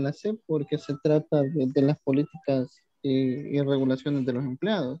 dijimos que era la C porque se trata de las políticas y regulaciones de los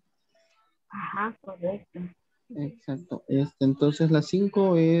empleados. Ajá, correcto. Exacto. Entonces la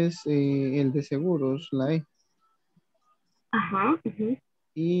 5 es el de seguros, la E. Ajá.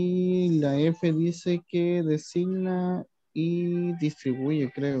 Y la F dice que designa y distribuye,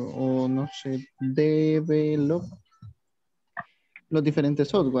 creo, o no sé, develop los diferentes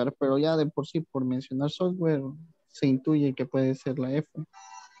software, pero ya de por sí, por mencionar software, se intuye que puede ser la F.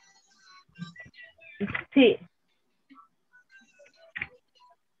 Sí.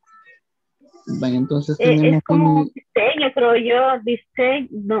 Vale, entonces tenemos Es como diseño, creo yo,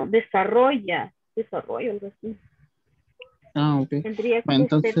 no, desarrollo, algo así. Ah, ok. Tendría Bueno,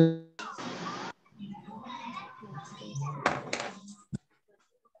 que entonces ser.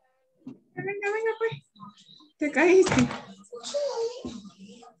 Venga, pues. Te caíste.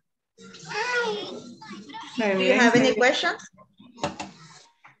 Do you have any questions?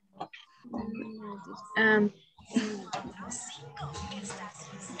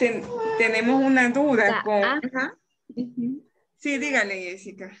 Tenemos una duda con... Ajá. Sí, dígale,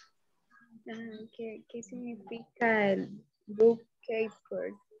 Jessica. ¿Qué significa el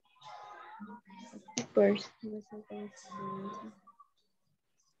bookkeeper? Keepers, no sé cómo se pronuncia.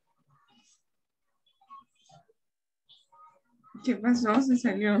 ¿Qué pasó? Se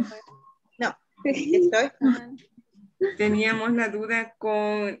salió. No, estoy. Teníamos la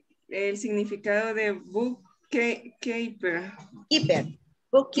con el significado de bookkeeper.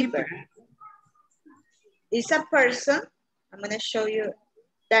 Bookkeeper. It's a person, I'm going to show you,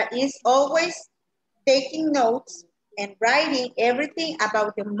 that is always taking notes and writing everything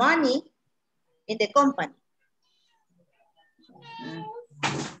about the money in the company.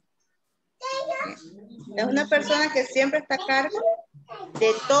 Es una persona que siempre está a cargo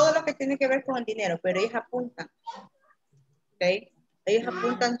de todo lo que tiene que ver con el dinero, pero ellos apuntan. ¿Okay? Ellos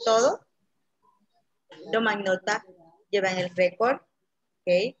apuntan todo, toman nota, llevan el récord.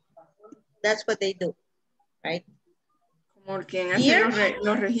 Okay? That's what they do. Right? Como quien hace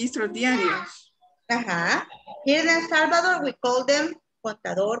los registros diarios. Ajá. Here in El Salvador, we call them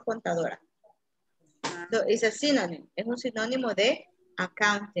contador, contadora. So it's a synonym. Es un sinónimo de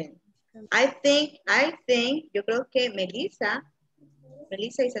accountant. I think, yo creo que Melissa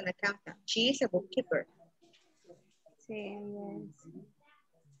is an accountant. She is a bookkeeper. Sí, yes.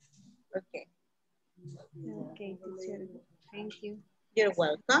 Okay. Okay, teacher. Thank you. You're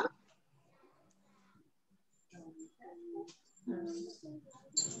welcome.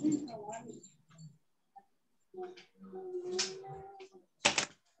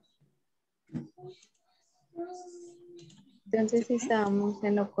 Entonces estábamos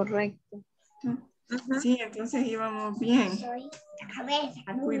en lo correcto. Sí, entonces íbamos bien.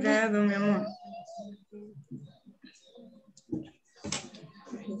 Cuidado, mi amor.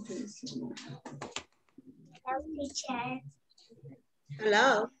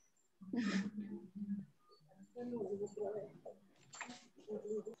 Hello.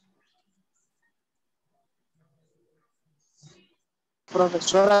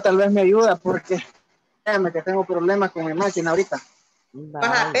 Profesora, tal vez me ayuda porque créanme que tengo problemas con mi máquina ahorita. What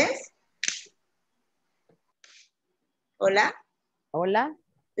happens? Hola. Hola.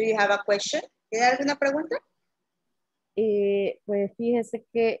 Do you have a question? ¿Tiene alguna pregunta? Pues fíjese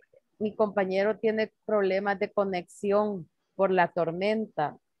que mi compañero tiene problemas de conexión por la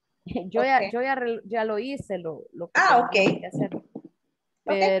tormenta. Yo ya lo hice, lo que tenía que hacer.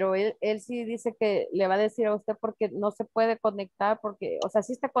 Pero él sí dice que le va a decir a usted porque no se puede conectar, porque, o sea,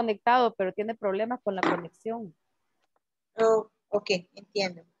 sí está conectado, pero tiene problemas con la conexión. Oh, ok,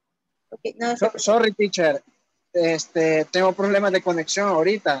 entiendo. Okay, no, sorry, teacher. Tengo problemas de conexión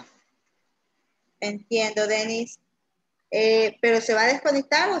ahorita. Entiendo, Denis. ¿Pero se va a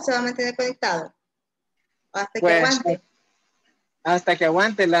desconectar o se va a mantener conectado? Hasta que aguante. Hasta que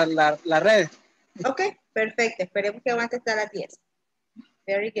aguante la red. Ok, perfecto. Esperemos que aguante hasta las 10.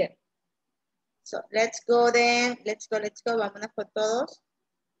 Very good. So, let's go then. Let's go. Vámonos con todos.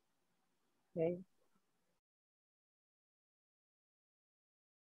 Okay.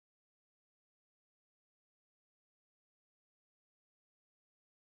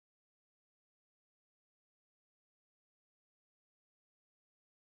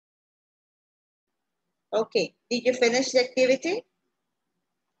 Okay, did you finish the activity?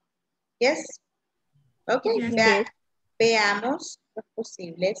 Yes? Okay, Yes. Veamos los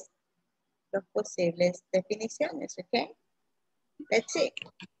posibles definiciones, okay? Let's see.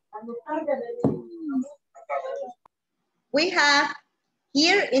 We have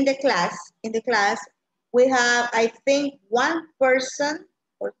here in the class, we have, I think, one person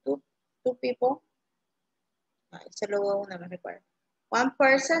or two people. Solo una, me recuerdo. One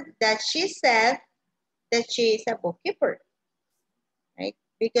person that she said that she is a bookkeeper, right?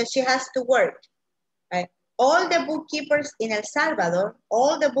 Because she has to work, right? All the bookkeepers in El Salvador,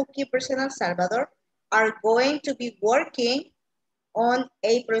 are going to be working on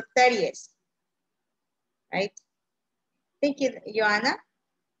April 30th, right? Thank you, Joanna,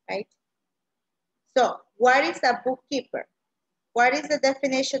 right? So, what is a bookkeeper? What is the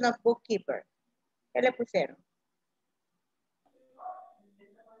definition of bookkeeper? ¿Qué le pusieron?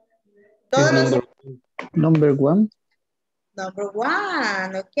 Number one. Number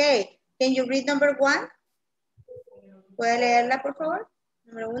one, okay. Can you read number one? ¿Puede leerla, por favor?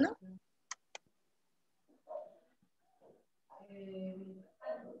 Número uno.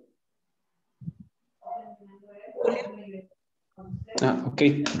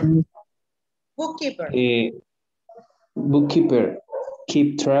 Okay. Bookkeeper. Bookkeeper,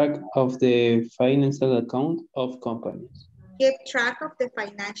 keep track of the financial account of companies. Keep track of the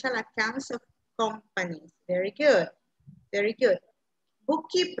financial accounts of companies. Very good. Very good.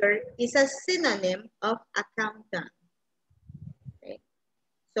 Bookkeeper is a synonym of accountant. Okay.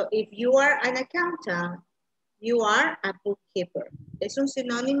 So if you are an accountant, you are a bookkeeper. Es un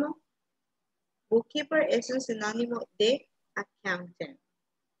sinónimo. Bookkeeper es un sinónimo de accountant.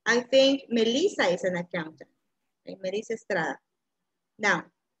 I think Melissa is an accountant. Okay, Melissa Estrada. Now,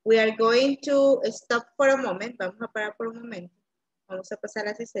 we are going to stop for a moment. Vamos a parar por un momento. Vamos a pasar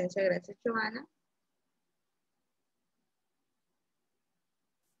la asistencia. Gracias, Johanna.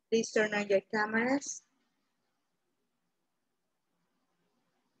 Please turn on your cameras.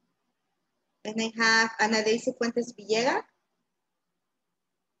 And I have Ana Daisy Fuentes Villegas.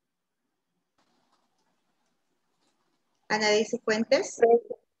 Ana Daisy Fuentes.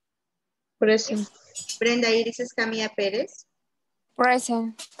 Present. Brenda Iris Escamilla Pérez.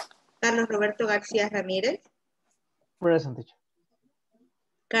 Present. Carlos Roberto García Ramírez. Present, teacher.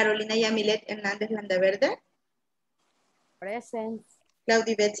 Carolina Yamilet Hernández Landaverde. Present.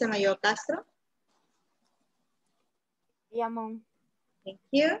 Claudia Betsa Mayo Castro. Yamón. Thank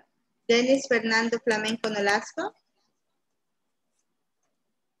you. Denis Fernando Flamenco Nolasco.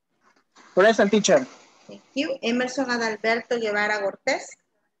 Present, teacher. Thank you. Emerson Adalberto Guevara Cortés.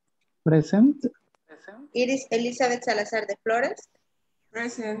 Present. Iris Elizabeth Salazar de Flores.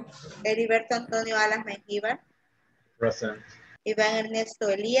 Present. Heriberto Antonio Alas Mengíbar. Present. Iván Ernesto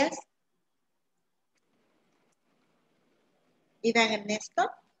Elías. Iván Ernesto.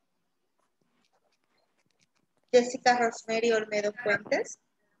 Jessica Rosemary Olmedo Fuentes.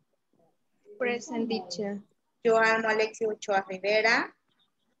 Present, teacher. Joan Alexis Ochoa Rivera.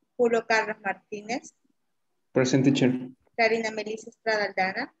 Julio Carlos Martínez. Present, teacher. Karina Melissa Estrada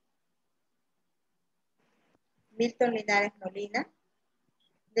Aldana. Milton Linares Molina.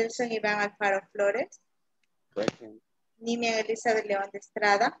 Nelson Iván Alfaro Flores. Present. Nimia Elizabeth León de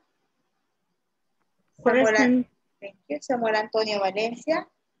Estrada. Present. Thank you. Samuel Antonio Valencia.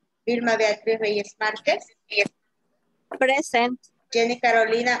 Vilma Beatriz Reyes Márquez. Present. Jenny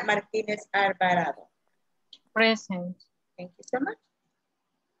Carolina Martínez Alvarado. Present. Thank you so much.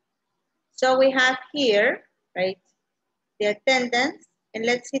 So we have here, right, the attendance, and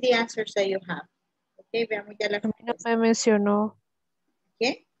let's see the answers that you have. Okay, veamos ya la A mí no me mencionó.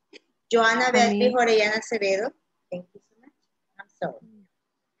 Okay. Joana A Beatriz mí. Orellana Acevedo. Thank you so much. I'm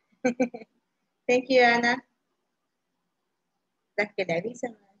sorry. Thank you, Ana. Las que le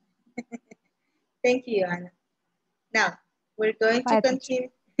avisan. Thank you, Ana. Now, we're going to continue.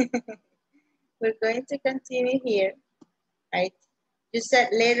 We're going to continue here, right? You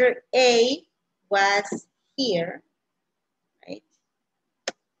said letter A was here, right?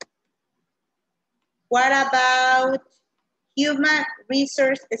 What about human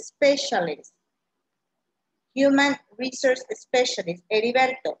resource specialist? Human resource specialist.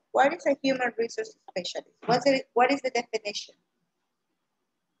 Heriberto, what is a human resource specialist? What is the definition?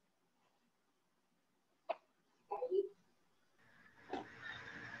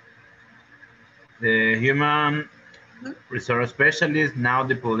 The human resource specialist, now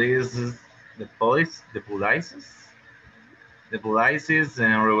the policies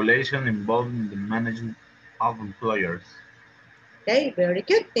and regulation involving the management of employers. Okay, very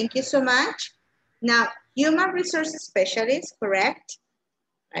good. Thank you so much. Now, human resource specialist, correct?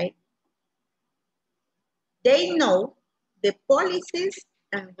 Right? They know the policies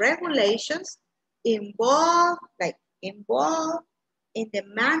and regulations involved in the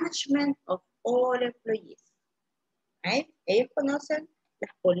management of all employees. Right? Ellos conocen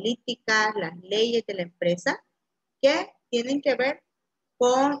las políticas, las leyes de la empresa que tienen que ver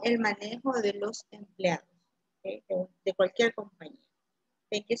con el manejo de los empleados, okay, de cualquier compañía.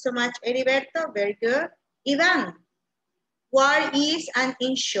 Thank you so much, Heriberto. Very good. Iván, what is an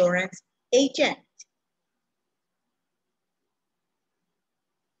insurance agent?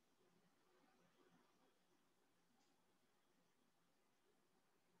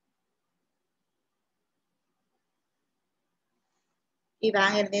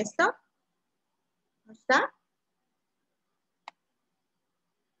 Iván Ernesto, ¿no está?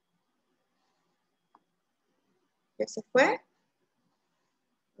 ¿Ya se fue?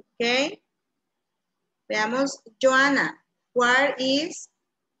 Ok. Veamos, Joana, what is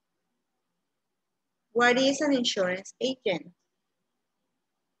an insurance agent?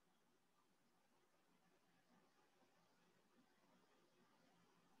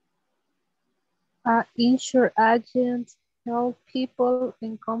 Insure agents help people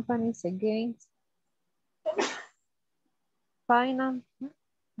and companies against financial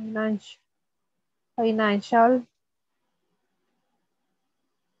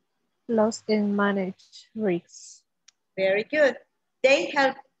loss and manage risks. Very good. They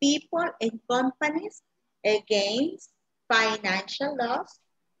help people and companies against financial loss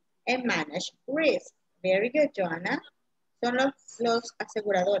and manage risk. Very good, Joanna. Son los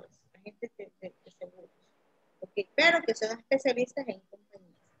aseguradores, agentes de seguros. Okay, pero que son especialistas en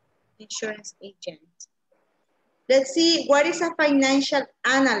compañías. Insurance agent. Let's see, what is a financial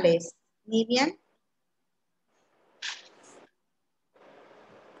analyst? Nivian?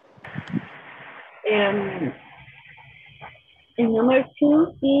 And number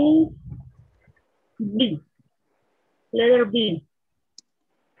 2 is B. Letter B.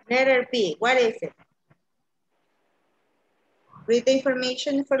 Letter B, what is it? Read the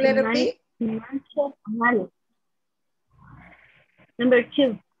information for letter B. Financial analysis. Number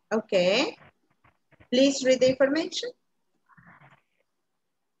 2. Okay. Please read the information.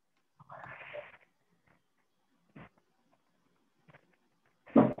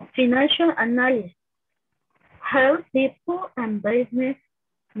 Financial analysis help people and business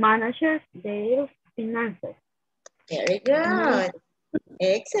managers their finances. Very good.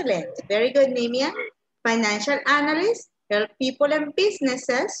 Excellent. Very good, Nimia. Financial analysts help people and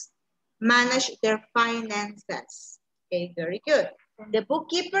businesses manage their finances. Okay, very good. The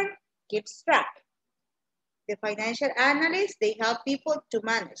bookkeeper keeps track. The financial analysts, they help people to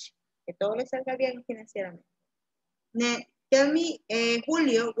manage. Que todo les salga bien financieramente. Tell me,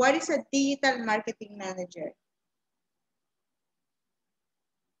 Julio, what is a digital marketing manager?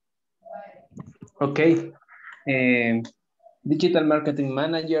 Okay. Digital marketing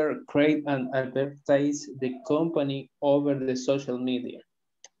manager create and advertise the company over the social media.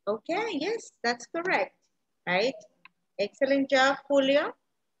 Okay, yes, that's correct, right? Excellent job, Julio.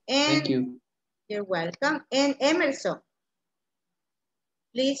 And thank you. You're welcome. And Emerson,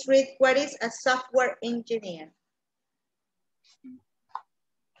 please read what is a software engineer.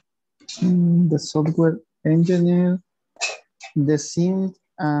 The software engineer design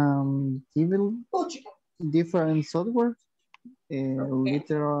develop different software. Okay.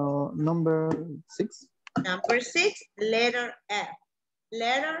 Literal number 6. Number 6, letter F.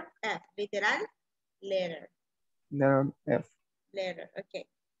 Letter F, literal, letter. Letter F. Letter, okay.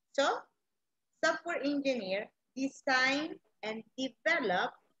 So, software engineer design and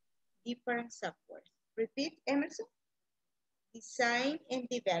develop different software. Repeat, Emerson. Design and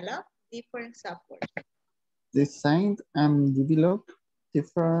develop different software. Design and develop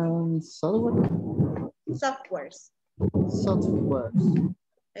different software. Softwares. Softwares.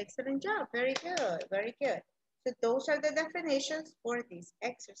 Excellent job. Very good. Very good. So those are the definitions for this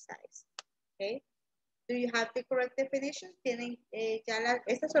exercise. Okay. Do you have the correct definitions? Tienen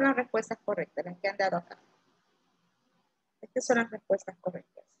estas son las respuestas correctas, las que han dado acá. Estas son las respuestas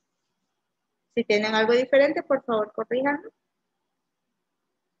correctas. Si tienen algo diferente, por favor, corríjanlo.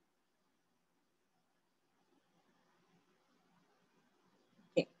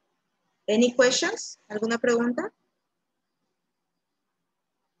 Okay. Any questions? ¿Alguna pregunta?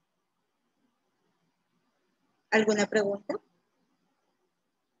 ¿Alguna pregunta?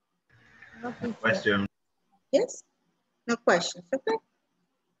 No question. Yes? No questions, okay.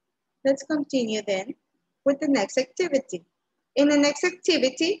 Let's continue then with the next activity. In the next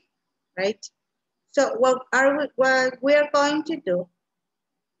activity, right? So what we are going to do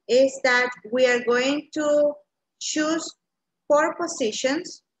is that we are going to choose 4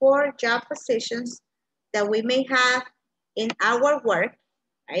 positions, 4 job positions that we may have in our work,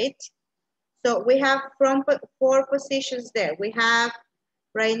 right? So we have from 4 positions there. We have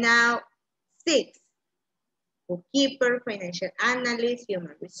right now 6. Bookkeeper, financial analyst,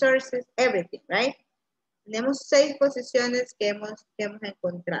 human resources, everything, right? Tenemos 6 posiciones que hemos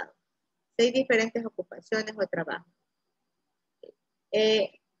encontrado. 6 diferentes ocupaciones o trabajos.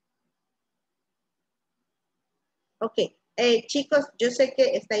 Ok, chicos, yo sé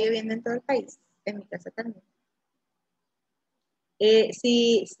que está lloviendo en todo el país, en mi casa también.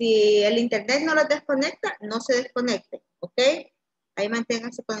 Si el internet no los desconecta, no se desconecte, ¿ok? Ahí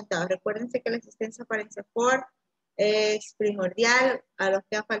manténganse conectados. Recuérdense que la asistencia para INSAFORP es primordial. A los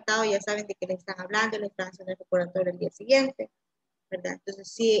que han faltado ya saben de qué les están hablando, les están haciendo el recordatorio el día siguiente, ¿verdad?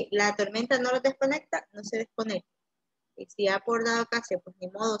 Entonces, si la tormenta no los desconecta, no se desconecta. Y si ha por dado caso, pues ni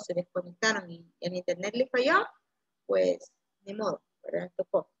modo, se desconectaron y el internet les falló, pues ni modo, ¿verdad?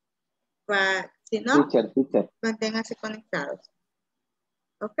 Tocó. Si no, manténganse conectados.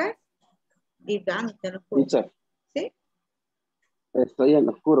 ¿Ok? Y van, usted los puede. ¿Sí? Estoy en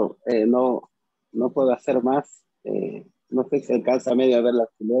lo oscuro. No puedo hacer más. No sé si alcanza a medio ver las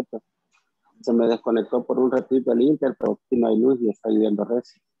siluetas. Se me desconectó por un ratito el Inter, pero aquí no hay luz y está lloviendo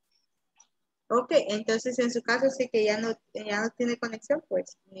recio. Ok, entonces en su caso sí que ya no tiene conexión,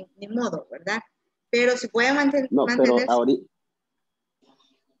 pues ni modo, ¿verdad? Pero si puede mantenerse. Pero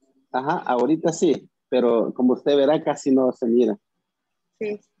ahorita sí, pero como usted verá casi no se mira.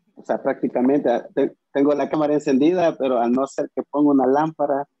 Sí. O sea, prácticamente tengo la cámara encendida, pero a no ser que ponga una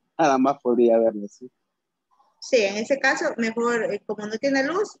lámpara, nada más podría verlo, ¿sí? Sí, en ese caso, mejor, como no tiene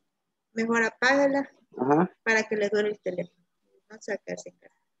luz, mejor apáguela para que le dure el teléfono. No sacarse en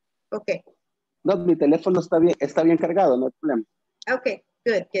casa. Ok. No, mi teléfono está bien cargado, no hay problema. Ok,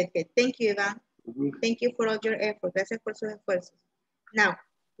 good. Thank you, Iván. Thank you for all your effort. Gracias por sus esfuerzos. Now,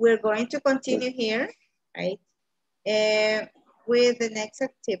 we're going to continue here, right? With the next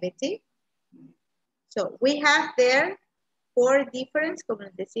activity. So we have there 4 different, como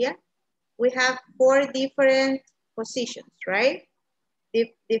les decía, we have 4 different positions, right?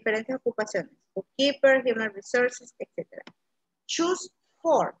 Diferentes ocupaciones. Bookkeeper, human resources, etc. Choose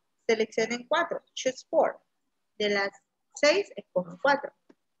 4. Seleccionen 4. Choose 4. De las 6, escogen 4.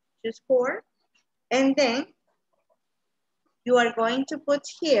 Choose 4. And then you are going to put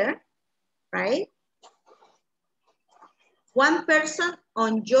here, right? 1 person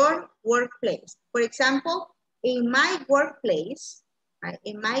on your workplace. For example, in my workplace, I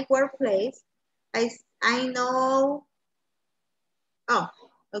know,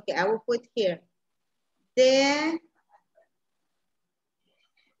 okay, I will put here, the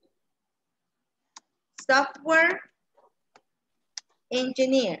software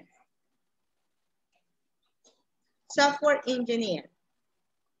engineer. Software engineer.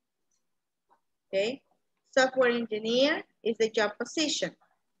 Okay, software engineer is the job position.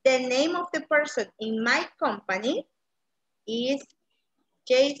 The name of the person in my company is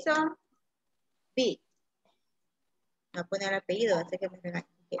Jason B. No pone el apellido, así que me regaño.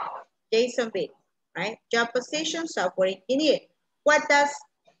 Jason B. Right? Job position, software engineer. What does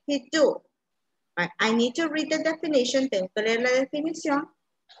he do? Right. I need to read the definition. Tengo que leer la definición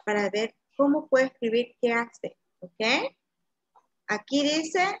para ver cómo puedo escribir qué hace. ¿Ok? Aquí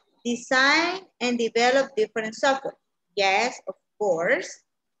dice design and develop different software. Yes, of course.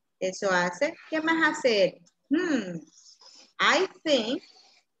 Eso hace. ¿Qué más hace él? I think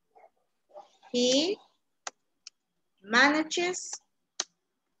he manages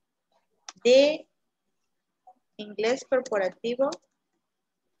the Inglés Corporativo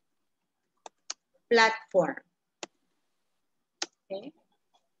platform. Okay.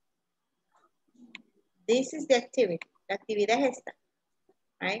 This is the activity. La actividad es esta.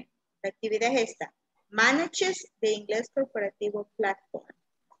 Right? La actividad es esta. Manages the Inglés Corporativo platform.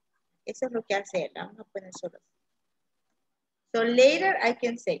 Eso es lo que hace él. Vamos a poner solo. So later I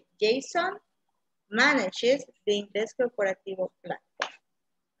can say, Jason manages the Inglés Corporativo platform.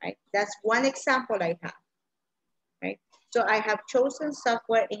 Right? That's one example I have. Right? So I have chosen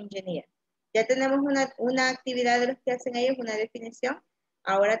software engineer. Ya tenemos una actividad de los que hacen ellos, una definición.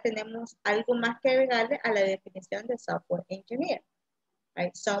 Ahora tenemos algo más que agregarle a la definición de software engineer.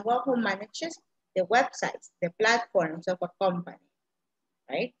 Right? Someone who manages the websites, the platforms of a company.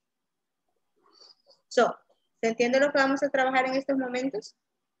 Right? So, ¿se entiende lo que vamos a trabajar en estos momentos?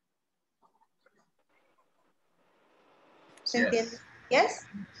 ¿Se entiende? Yes?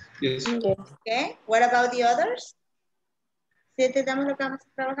 Yes. Okay. What about the others? ¿Sí entendemos lo que vamos a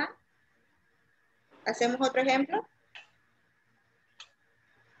trabajar? ¿Hacemos otro ejemplo?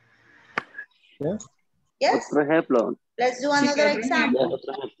 Yes. Yes. Otro ejemplo. Let's do another example.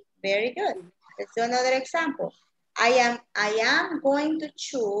 Otro ejemplo. Very good. Let's do another example. I am going to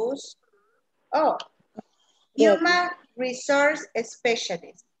choose, human resource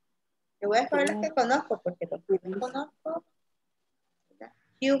specialist. Yo voy a escoger los que conozco porque los que no conozco.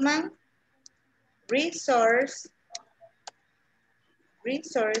 Human resource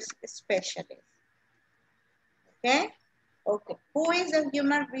specialist. Okay? Okay. Who is the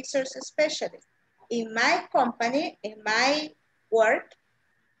human resource specialist? In my company, in my work,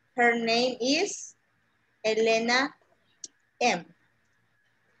 her name is Elena M.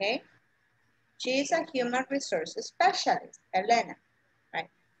 Okay? She is a human resource specialist, Elena. Right?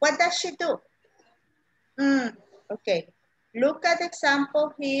 What does she do? Okay. Look at the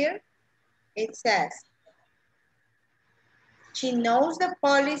example here. It says, she knows the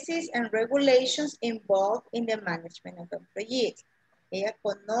policies and regulations involved in the management of employees. Ella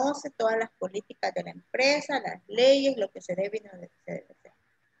conoce todas las políticas de la empresa, las leyes, lo que se debe y no se debe hacer.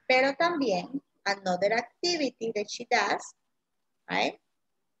 Pero también, another activity that she does, right,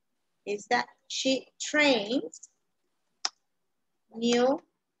 is that she trains new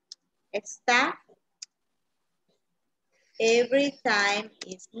staff every time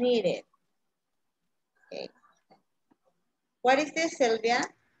it's needed. Okay. What is this, Sylvia?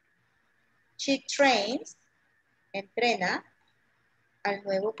 She trains, entrena al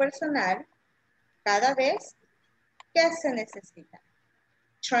nuevo personal cada vez que se necesita.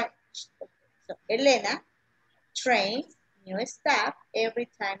 So, Elena trains new staff every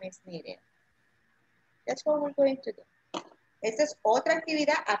time it's needed. That's what we're going to do. Esta es otra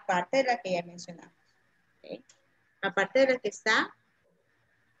actividad aparte de la que ya mencionamos. Okay. Aparte de la que está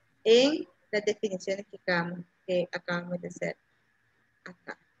en las definiciones que acabamos de hacer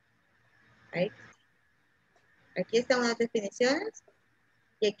acá. Right. Aquí están las definiciones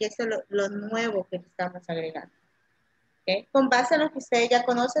y aquí está lo nuevo que estamos agregando. Okay. Con base en lo que ustedes ya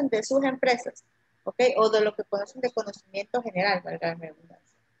conocen de sus empresas. Okay. O de lo que conocen de conocimiento general, valga la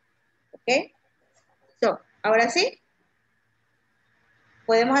redundancia. Ok. So, ahora sí.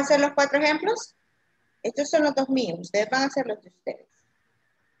 ¿Podemos hacer los 4 ejemplos? Estos son los 2 míos. Ustedes van a hacer los de ustedes.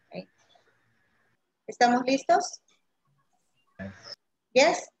 Okay. ¿Estamos listos?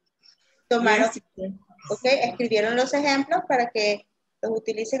 Yes. Tomaron. Yes. Ok, escribieron los ejemplos para que los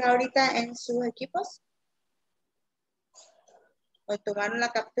utilicen ahorita en sus equipos. ¿O tomaron la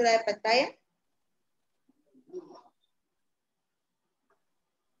captura de pantalla?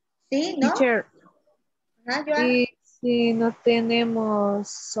 ¿Sí? ¿No? Teacher, Ajá, Joana. y si no tenemos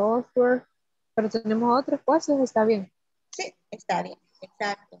software, pero tenemos otras cosas, está bien. Sí, está bien,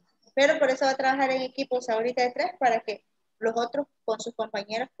 exacto. Pero por eso va a trabajar en equipos ahorita de 3 para que los otros con sus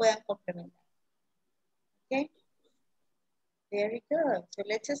compañeros puedan complementar. Ok. Very good. So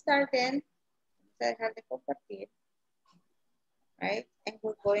let's start then. Vamos a dejar de compartir. Right? And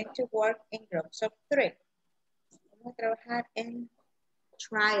we're going to work in groups of 3. Vamos a trabajar en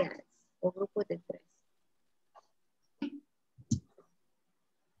triads o grupos de 3.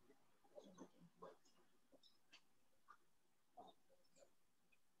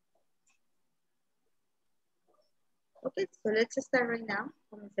 Okay, so let's start right now.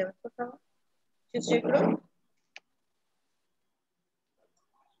 Comencemos, por favor. Choose your group.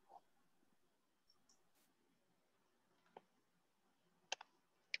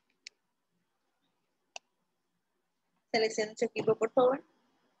 Seleccione su equipo, por favor.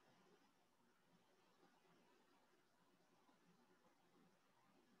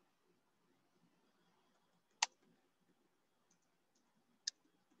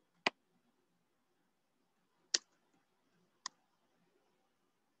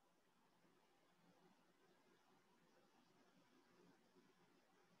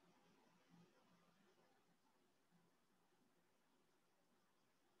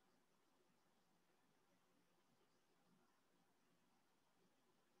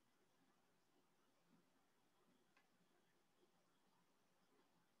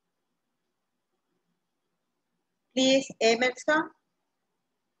 Please, Emerson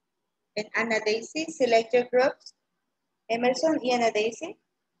and Anna Daisy, select your groups. Emerson y Ana Daisy.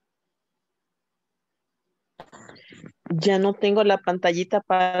 Ya no tengo la pantallita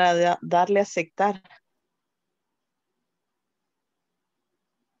para darle a aceptar.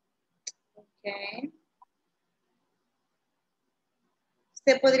 Okay.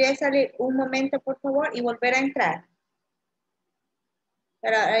 ¿Usted podría salir un momento, por favor, y volver a entrar?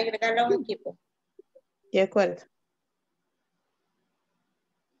 Para agregarle a un equipo. De acuerdo.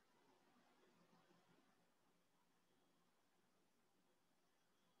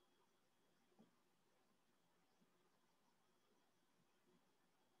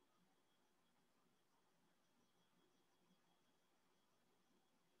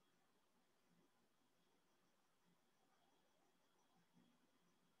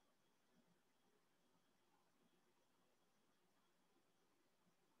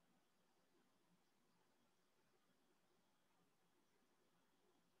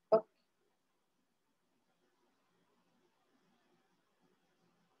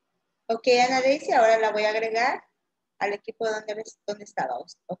 Ok, Ana Daisy, ahora la voy a agregar al equipo donde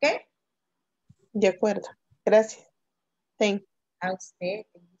estábamos, ¿ok? De acuerdo. Gracias. Thank you. A usted.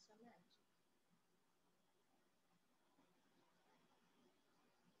 Thank you so much.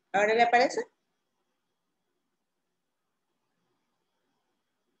 ¿Ahora le aparece?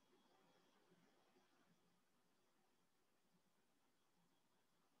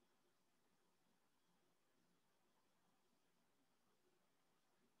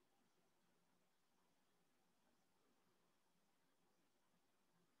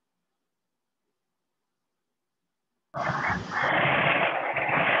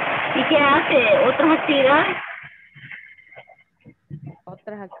 ¿Y qué hace? ¿Otras actividades?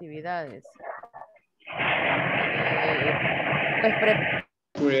 Otras actividades.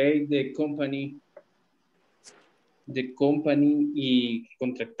 Create the company y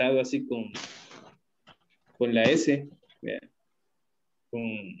contractado así con la S. Yeah.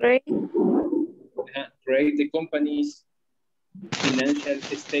 Create the company's financial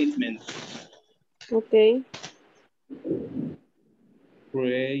statement. Okay.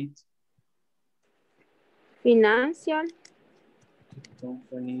 Create Financial.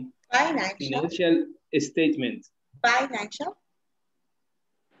 company Financial. financial statement. Financial.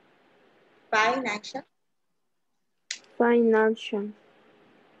 Financial. Financial.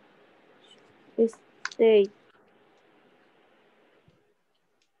 State.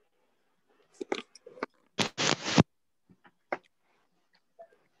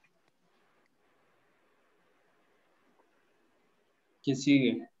 ¿Quién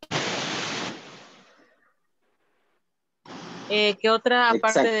sigue? ¿Qué otra,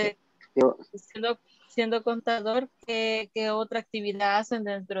 aparte de Yo- siendo contador, qué otra actividad hacen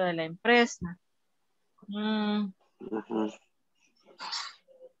dentro de la empresa? Ajá.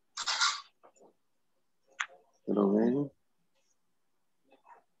 Pero bueno.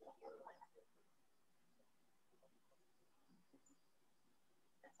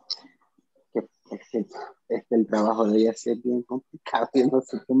 Es que el trabajo de ella sí es bien complicado. Yo no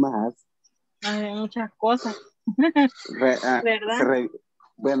sé qué más. Hay muchas cosas. ¿Verdad?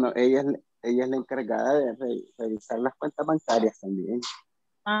 Bueno, ella es la encargada de revisar las cuentas bancarias también.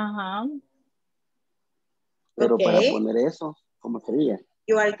 Ajá. Pero Okay. para poner eso, ¿cómo sería?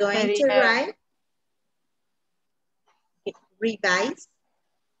 You are going to write revise,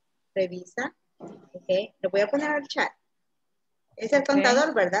 revisa, ok, lo voy a poner al chat. Es el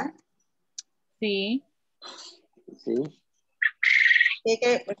contador, ¿verdad? Sí. Sí.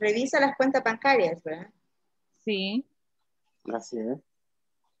 Que revisa las cuentas bancarias, ¿verdad? Sí. Así es.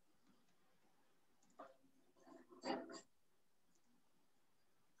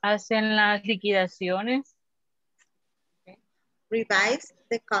 Hacen las liquidaciones. Okay. Revise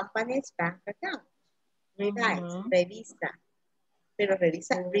the company's bank account. Revise, revisa. Pero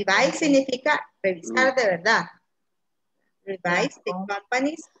revisa, revise significa revisar de verdad. Revise the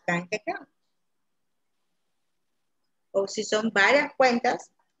company's bank account. O si son varias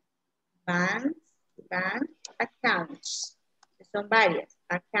cuentas, bank accounts. Si son varias,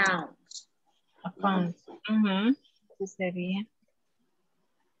 accounts. Accounts. Eso sería.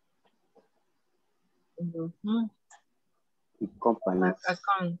 Companies.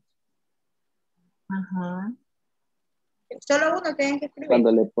 Accounts. Ajá. Solo uno tienen que escribir.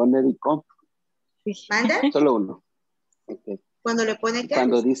 Cuando le pone el ¿Manda? Solo uno. Okay. Cuando le pone ¿qué?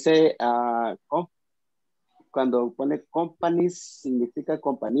 Cuando dice cuando pone companies, ¿significa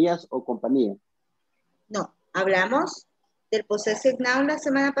compañías o compañía? No, hablamos del possessive noun la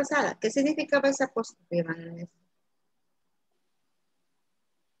semana pasada. ¿Qué significaba esa apóstrofe, Manuel?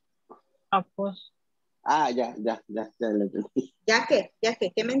 Ya le entendí. ¿Ya qué?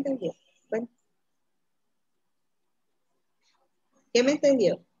 ¿Qué me entendió? Bueno. ¿Qué me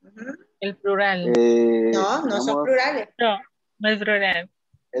entendió? El plural. No son plurales. No es plural.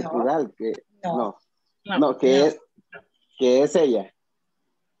 El plural, que no, que es ella.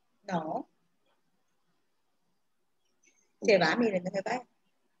 No. Se va, miren, no se va.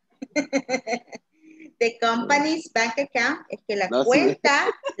 The company's bank account es que la cuenta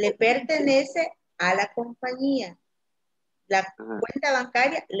le pertenece a la compañía. La cuenta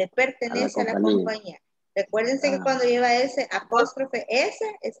bancaria le pertenece a la compañía. Recuérdense que cuando lleva ese apóstrofe S,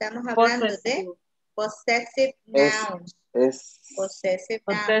 estamos hablando de possessive nouns. Possessive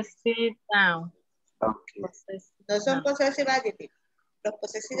nouns. Okay. No son possessive adjectives. Los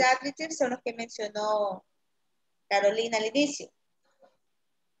possessive adjectives son los que mencionó Carolina al inicio.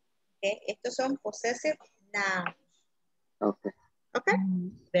 Okay. Estos son possessive nouns. Okay.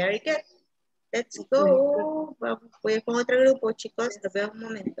 Very good. Let's go. Voy con otro grupo, chicos. Los veo un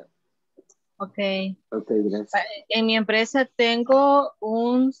momento. Ok. Gracias. En mi empresa tengo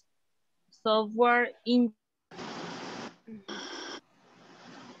un software in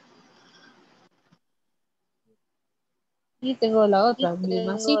Y tengo la otra,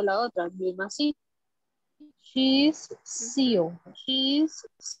 Vilma, sí. tengo la otra, Vilma, sí. She's CEO. She's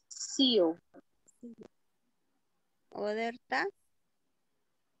CEO. Other task.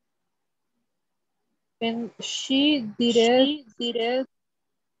 And she did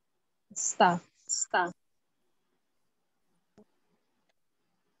staff.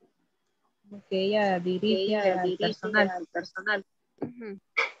 Que ella dirige al personal. Ujú.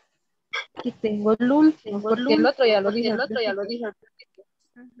 Y tengo el último, porque el otro ya lo dije.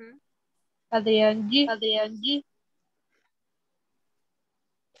 Ujú. Adrián G. G.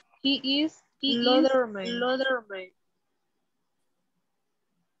 He is He Loderman. is Loderman.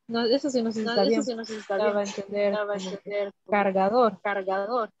 No, eso sí no sé si No, está eso bien. sí no sé si está Ya bien. va a entender Ya va a como que entender como cargador.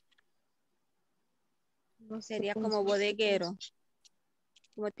 cargador. No sé Sería cómo como se- bodeguero.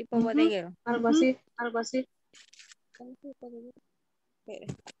 Como tipo Ujú, bodeguero. algo así. Algo así. ¿Cómo se puede ver?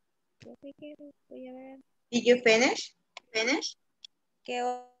 Espera. Bodeguero, voy a ver. Did you finish? ¿Qué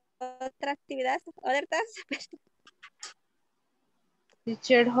otra actividad? Other task.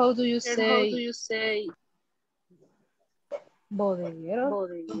 Teacher, how do you How do say you say bodeguero?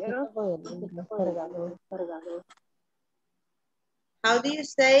 bodeguero? Cargador. Cargador. How do you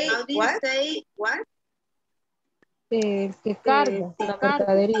say How do you what? say what? El que carga la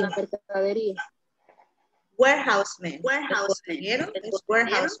mercadería. La mercadería. Warehouseman. El Warehouseman. bodeguero El es bodeguero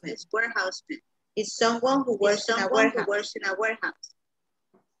warehouseman. es warehouseman. It's someone who works in a Someone who warehouse. works in a warehouse.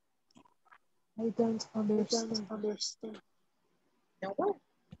 I don't understand. Understand. No worry.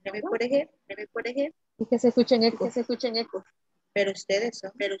 Let me put it here. Es que se escucha en eco. Que se escucha en eco. Pero ustedes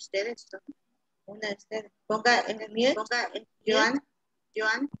son una de ustedes. Ponga en el mute.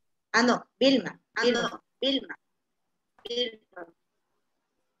 Joan. Ah, no. Vilma. No, Vilma.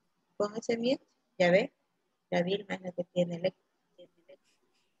 Ponga ese mute. Ya ve. La Vilma es la que tiene el eco.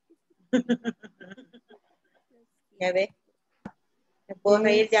 Ya ve. Me puedo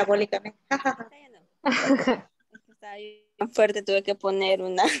reír diabólicamente. Estaba bien fuerte, tuve que poner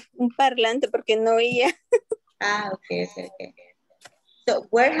un parlante porque no oía. Ah, okay. So,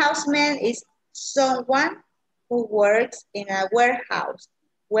 warehouseman is someone who works in a warehouse.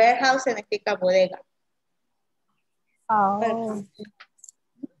 Warehouse significa bodega. Oh.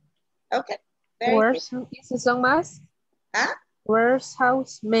 Okay. Very good. Si son más, ¿Ah?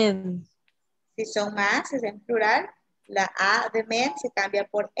 warehousemen. Si son más, es en plural, la A de men se cambia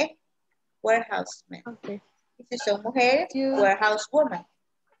por E. Warehouseman. Okay. Y si son mujeres, warehousewoman.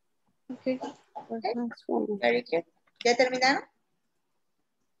 Okay. Very good. ¿Ya terminaron?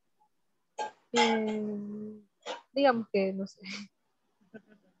 Digamos que no sé.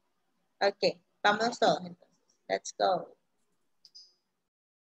 Ok, vámonos todos entonces. Let's go.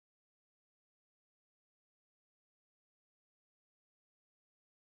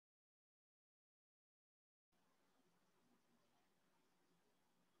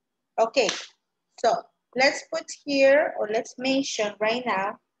 Okay, so let's put here, or let's mention right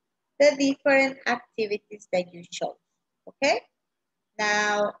now, the different activities that you chose. Okay?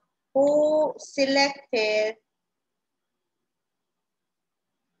 Now, who selected,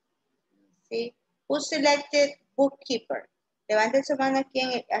 see, who selected bookkeeper? Levanten su mano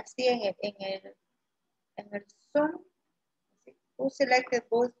aquí así en el Zoom. Who selected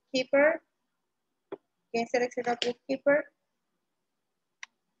bookkeeper? ¿Quién seleccionó bookkeeper?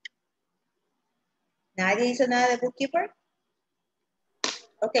 ¿Nadie hizo nada de bookkeeper?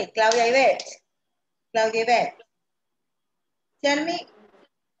 Ok, Claudia Ibert. Tell me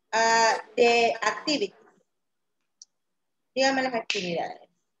the activities. Dígame las actividades.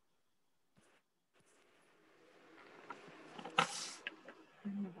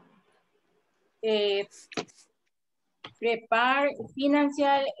 Prepare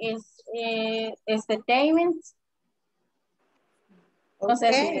financial statements. No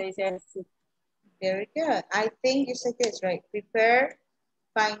sé si se dice así. Very good. I think you said this right. Prepare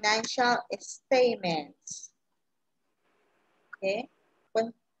financial statements. Okay.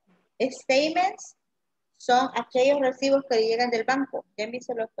 Well, statements son aquellos recibos que llegan del banco. Ya han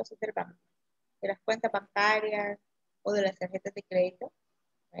visto las cosas del banco. De las cuentas bancarias o de las tarjetas de crédito.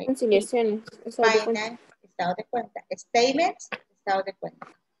 Right? Conciliaciones. Estado de cuenta. Statements, estado de cuenta.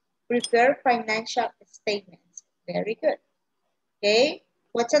 Prepare financial statements. Very good. Okay.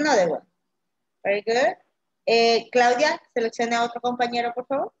 What's another one? Very good. Claudia, seleccione a otro compañero, por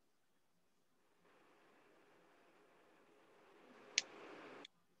favor.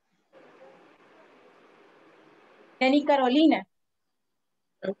 Jenny Carolina.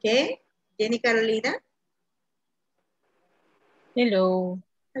 Okay. Jenny Carolina. Hello.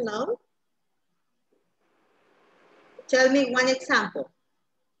 Hello. Tell me one example.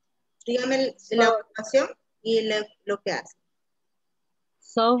 Dígame la ocupación y lo que hace.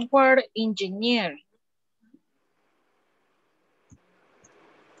 Software engineer.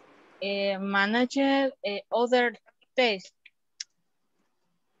 Manager other test.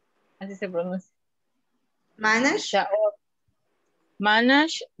 Así se pronuncia. Manage.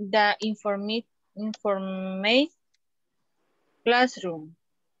 Manage the informate classroom.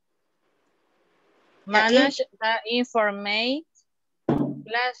 Manage the informate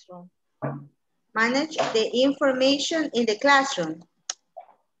classroom. Manage the information in the classroom.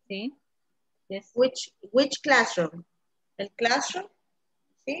 Sí. Yes. Which classroom? El classroom.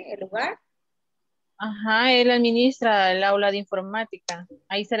 Sí, el lugar. Ajá, él administra el aula de informática.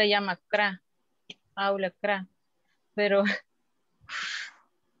 Ahí se le llama CRA. Aula CRA. Pero,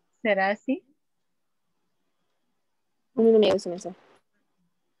 ¿será así? A mí no me gusta eso.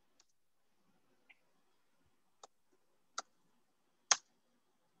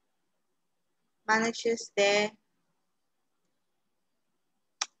 Manages the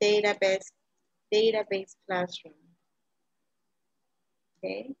database classroom.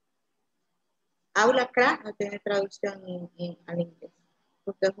 Okay. Aula CRA no tiene traducción al inglés,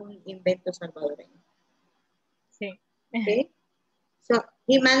 porque es un invento salvadoreño. Sí. Okay. So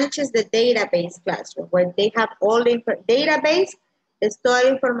he manages the database classroom, where they have all the database es toda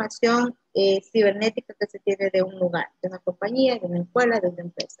la información cibernética que se tiene de un lugar, de una compañía, de una escuela, de una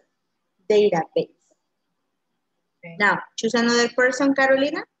empresa. Database. Okay. Now, choose another person,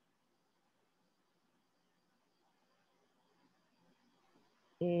 Carolina.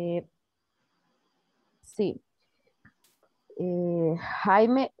 Sí.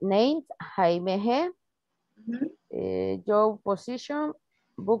 Jaime, named Jaime G. Job position,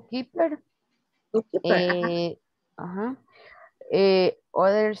 bookkeeper. Bookkeeper.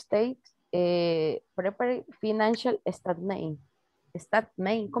 Other state, prepare financial statement.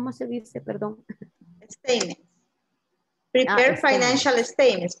 ¿Cómo se dice? Perdón. Statements. Prepare financial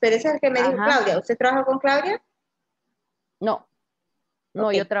statements. Pero ese es el que me dijo Claudia. ¿Usted trabaja con Claudia? No. No,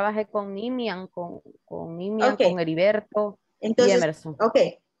 okay. Yo trabajé con Nimian, con Heriberto. Entonces, y Emerson. Ok.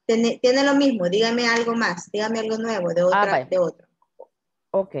 Tiene lo mismo. Dígame algo más. Dígame algo nuevo de otro.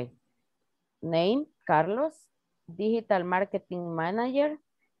 Ok. Name, Carlos. Digital Marketing Manager.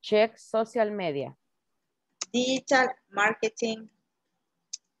 Check social media. Digital Marketing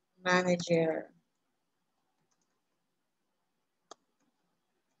Manager.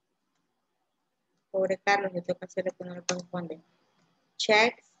 Pobre Carlos, yo tengo que hacerle que no le corresponde.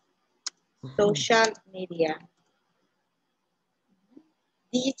 Check social media.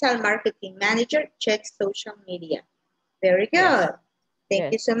 Digital Marketing Manager, check social media. Very good. Yes.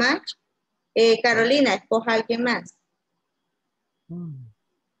 Thank you so much. Carolina, escoja a alguien más.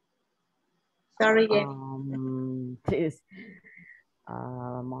 Sorry, Jenny.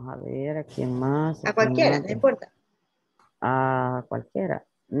 Vamos a ver a quién más. A cualquiera, no importa. A cualquiera.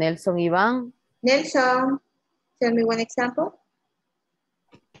 Nelson Iván. Nelson, tell me one example.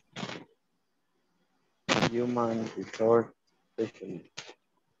 Human resource specialist.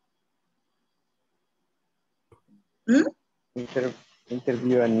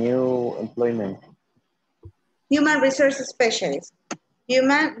 Interview a new employment. Human resource specialist.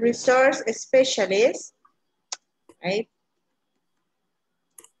 Human resource specialist. Right?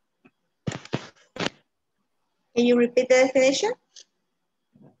 Can you repeat the definition?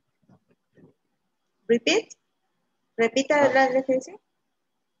 Repeat. Repita la definición.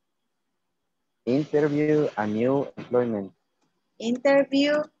 Interview a new employment.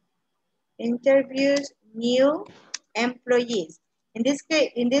 Interviews new employees. In this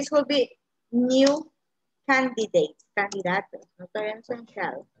case, will be new candidates, candidatos. No todavía no son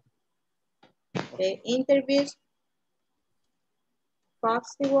empleados. Okay. Interviews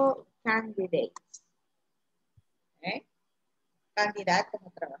possible candidates. Okay. Candidatos a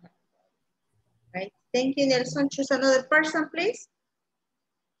trabajar. Right. Thank you, Nelson. Choose another person, please.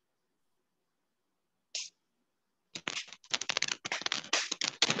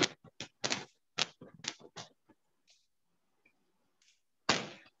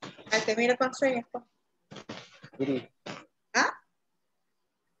 Al que mira con sueños. Iris. ¿Ah?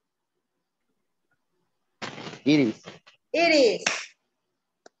 Iris. Iris.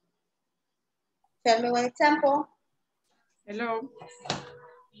 Tell me one example. Hello.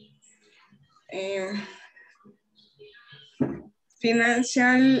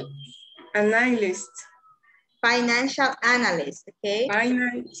 Financial analyst. Financial analyst, okay.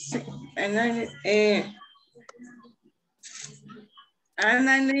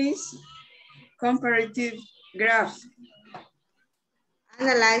 Analyze comparative graph.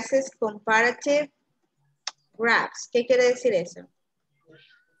 Analyzes comparative graphs. ¿Qué quiere decir eso?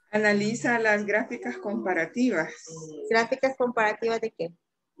 Analiza las gráficas comparativas. ¿Gráficas comparativas de qué?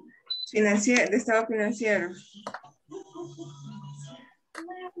 De estado financiero.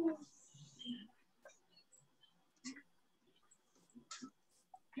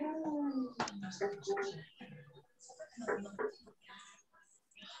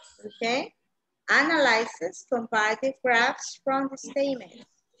 Okay. Analyzes comparative graphs from the statements.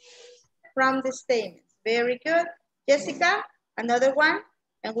 From the statements. Very good. Jessica, another one,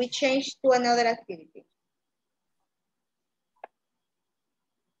 and we change to another activity.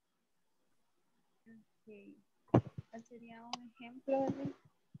 Okay. ¿Cuál sería un ejemplo?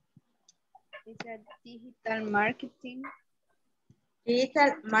 Es el digital marketing.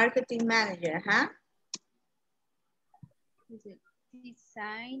 Digital marketing manager, huh? Is it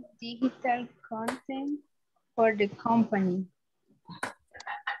design digital content for the company?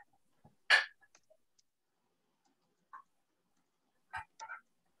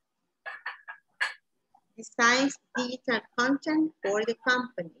 Designs digital content for the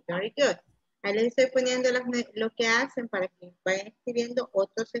company. Very good. Ahí les estoy poniendo lo que hacen para que vayan escribiendo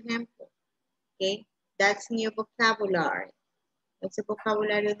otros ejemplos. Okay, that's new vocabulary. Ese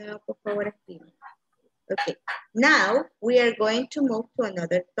vocabulario nuevo, por favor, escriban. Okay, now we are going to move to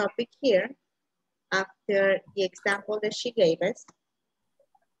another topic here after the example that she gave us.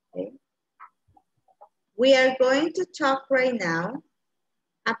 Okay. We are going to talk right now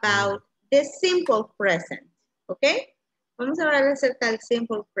about the simple present. Okay, vamos a hablar acerca del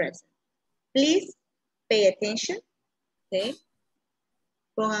simple present. Please pay attention. Okay,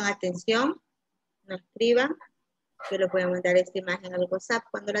 pongan atención, no escriban. Yo les voy a mandar esta imagen al WhatsApp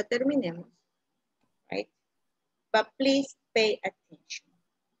cuando la terminemos. Right? But please pay attention.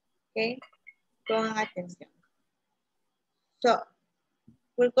 Okay? Pongan atención. So,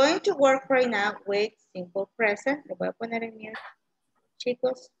 we're going to work right now with simple present. Lo voy a poner en mute,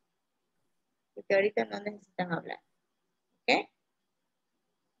 chicos, porque ahorita no necesitan hablar. Okay?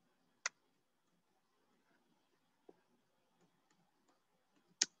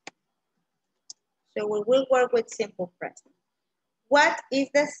 So we will work with simple present. What is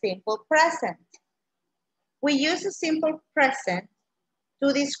the simple present? We use a simple present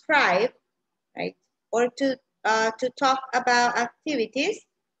to describe, right, or to talk about activities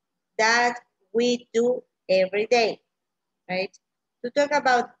that we do every day, right? To talk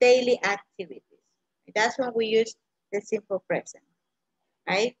about daily activities. That's when we use the simple present,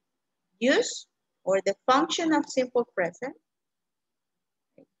 right? Use or the function of simple present.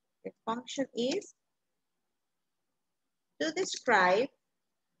 The function is to describe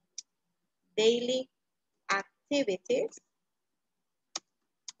daily activities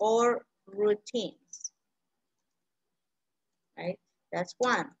or routines, right? That's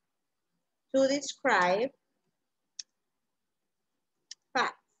one. To describe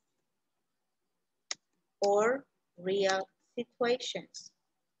facts or real situations.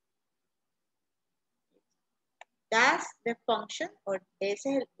 That's the function, or ese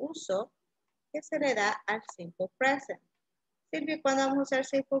es el uso que se le da al simple present. Silvia, ¿cuándo vamos a usar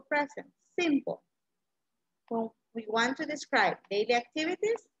simple present? Simple. When we want to describe daily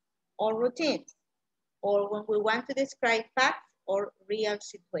activities or routines, or when we want to describe facts or real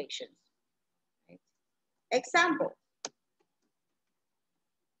situations. Right? Example.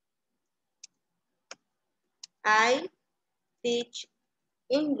 I teach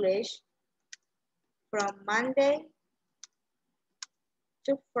English from Monday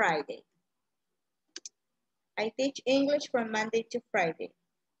to Friday. I teach English from Monday to Friday.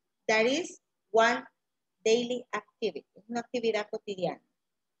 That is one daily activity, una actividad cotidiana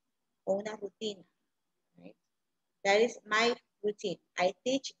o una rutina. Right? That is my routine. I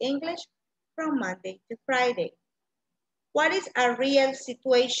teach English from Monday to Friday. What is a real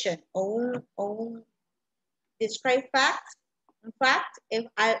situation o un describe facts? Un fact es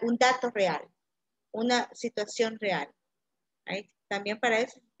un dato real, una situación real. Right? También para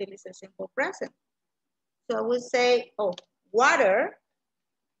eso se utiliza el simple present. So I would say, oh, water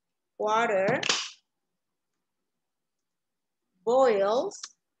boils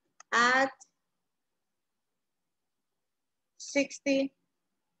at 60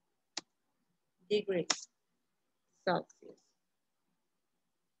 degrees Celsius.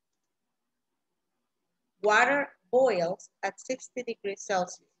 Water boils at 60 degrees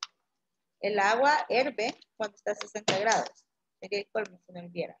Celsius. El agua hierve cuando está a 60 grados. Sería el colmo si no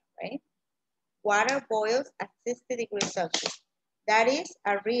hirviera, right? Water boils at 60 degrees Celsius. That is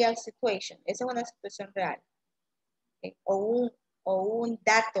a real situation. Esa es una situación real. Okay. O un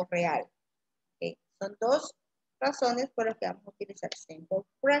dato real. Okay. Son dos razones por las que vamos a utilizar simple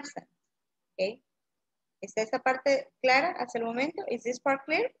present. Okay. ¿Está esta parte clara hasta el momento? Is this part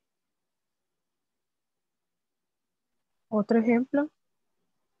clear? Otro ejemplo.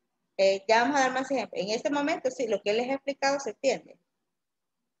 Ya vamos a dar más ejemplos. En este momento, sí, lo que les he explicado se entiende.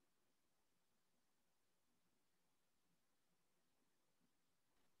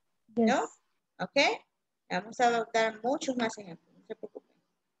 Yes. ¿No? ¿Ok? Vamos a dar muchos más ejemplos. No se preocupen.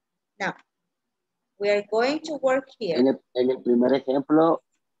 Now, we are going to work here. En el primer ejemplo,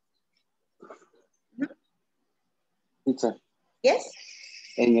 teacher, Yes.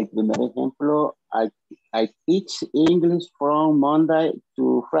 en el primer ejemplo, I teach English from Monday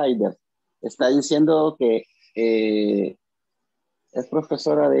to Friday. Está diciendo que es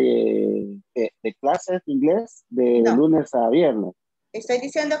profesora de clases de inglés de No. lunes a viernes. Estoy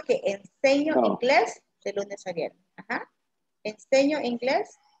diciendo que enseño inglés de lunes a viernes. Ajá. Enseño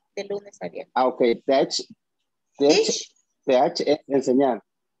inglés de lunes a viernes. Ah, ok. Teach es enseñar.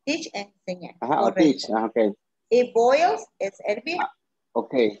 Teach es enseñar. Ajá, correcto. teach. Ah, ok. Y boils es hervir.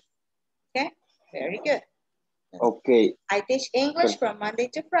 Ok. Okay, very good. Ok. I teach English from Monday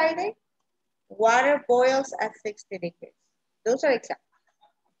to Friday. Water boils at 60 degrees. Those are examples.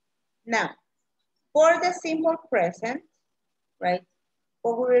 Now, for the simple present, right,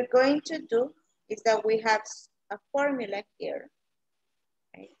 what we're going to do is that we have a formula here.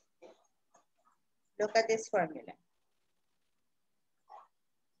 Right? Look at this formula.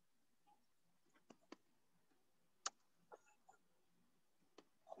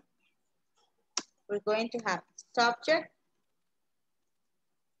 We're going to have subject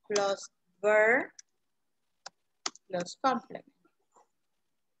plus verb plus complement.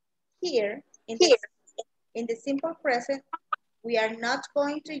 Here, in the simple present, we are not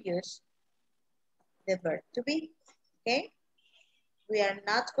going to use the verb to be, okay? We are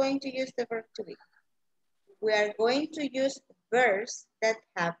not going to use the verb to be. We are going to use verbs that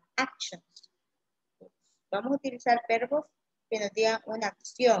have actions. Vamos a utilizar verbos que nos digan una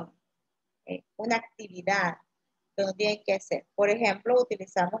acción, una actividad que nos tienen que hacer. Por ejemplo,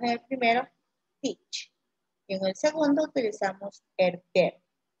 utilizamos en el primero teach y en el segundo utilizamos el verb,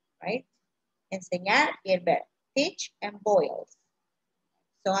 right? Enseñar y el verb. Teach and boils.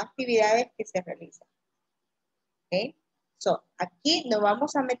 Son actividades que se realizan. ¿Ok? So, aquí no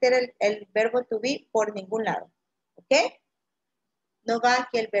vamos a meter el verbo to be por ningún lado. ¿Ok? No va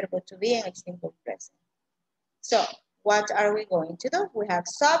aquí el verbo to be en el simple present. So, what are we going to do? We have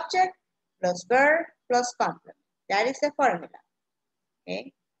subject plus verb plus complement. That is the formula.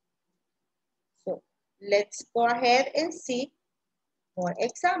 Okay? So, let's go ahead and see more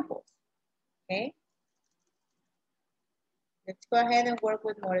examples. Okay? Let's go ahead and work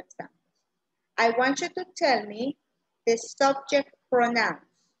with more examples. I want you to tell me the subject pronouns.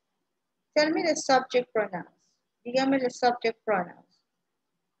 Tell me the subject pronouns. Dígame the subject pronouns.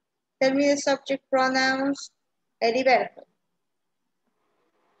 Tell me the subject pronouns, Heriberto.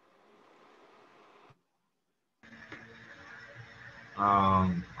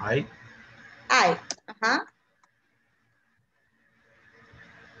 I. I. Uh-huh.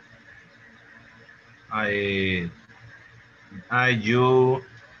 You,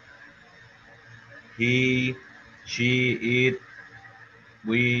 he, she, it,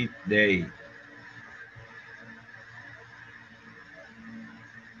 we, they.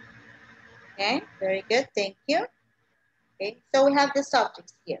 Okay, very good, thank you. Okay, so we have the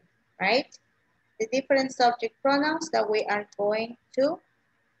subjects here, right? The different subject pronouns that we are going to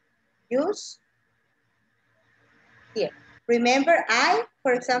use here. Remember, I,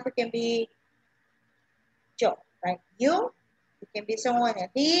 for example, can be Joe, right? You, it can be someone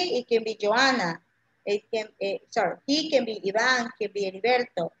else. He, it can be Joanna. It can, he can be Ivan, can be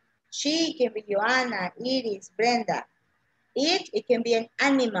Heriberto. She can be Joanna, Iris, Brenda. It can be an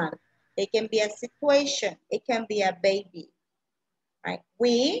animal. It can be a situation. It can be a baby, right?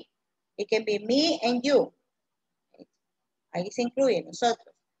 We, it can be me and you. Ahí se incluye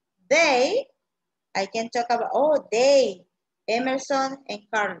nosotros. They, I can talk about, oh, they, Emerson and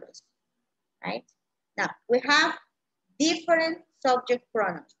Carlos, right? Now, we have different subject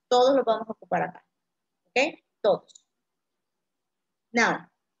pronouns. Todos los vamos a ocupar acá, okay? Todos. Now,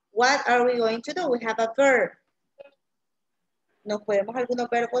 what are we going to do? We have a verb. ¿Nos podemos algunos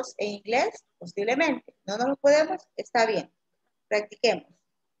verbos en inglés? Posiblemente. ¿No nos los podemos? Está bien. Practiquemos.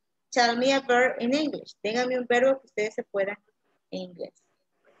 Tell me a verb in English. Ténganme un verbo que ustedes se puedan en inglés.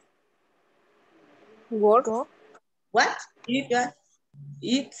 Work. What? Eat.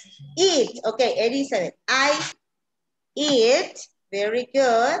 Eat. Eat. Okay, Elizabeth. I eat. Very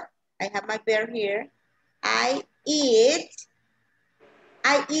good. I have my verb here. I eat.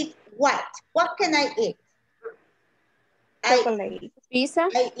 I eat what? What can I eat? Chocolate. Pizza.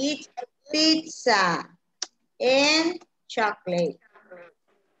 I eat pizza. and chocolate.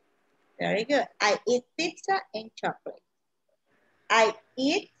 Very good. I eat pizza and chocolate. I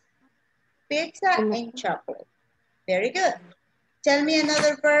eat pizza and chocolate. Very good. Tell me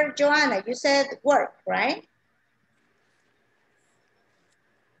another verb, Joanna. You said work, right?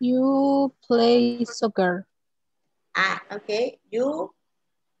 You play soccer. Ah, okay. You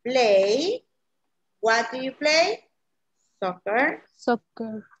play. What do you play? Soccer.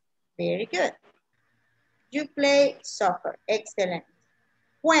 Soccer. Very good. You play soccer. Excellent.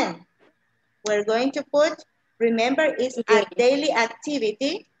 When? We're going to put, remember, it's a daily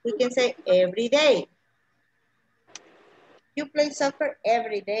activity. We can say every day. You play soccer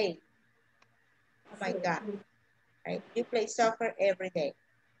every day. Oh my God. Right? You play soccer every day.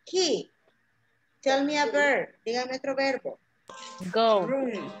 He. Tell me a verb. Dígame otro verbo. Go.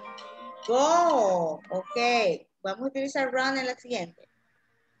 Run. Go. Ok. Vamos a utilizar run en la siguiente.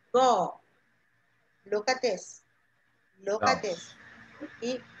 Go. Look at this. Look at this.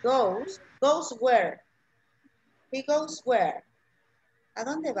 He goes. Goes where? He goes where? ¿A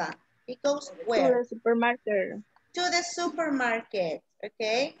dónde va? He goes where? To the supermarket. To the supermarket.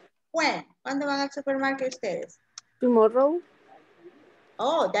 Ok. When? ¿Cuándo van al supermarket ustedes? Tomorrow.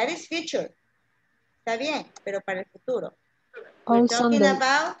 Oh, that is future. Está bien, pero para el futuro. On We're talking Sunday.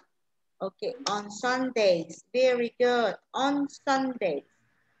 about, okay, on Sundays. Very good. On Sundays.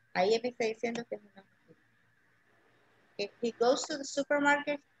 Ahí me está diciendo que es una. Okay. He goes to the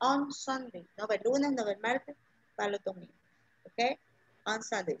supermarket on Sunday. No ve el lunes, no ve el martes, va los domingos. Okay? On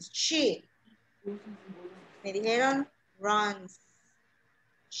Sundays. She. Me dijeron runs.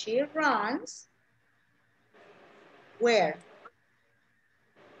 She runs. Where?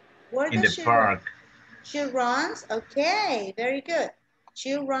 Where In does the she park. run? She runs, okay, very good.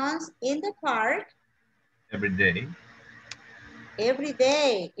 She runs in the park. Every day. Every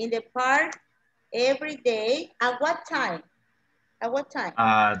day, in the park, every day. At what time? At what time?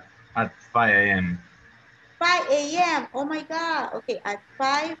 At 5 a.m. 5 a.m. Oh my God. Okay, at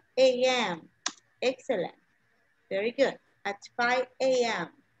 5 a.m. Excellent. Very good. At 5 a.m.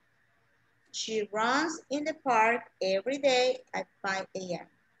 She runs in the park every day at 5 a.m.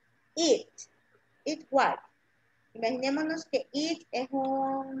 Eat. Eat what? Imaginémonos que eat es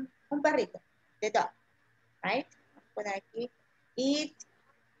un perrito, the dog, right? Vamos a poner aquí, eat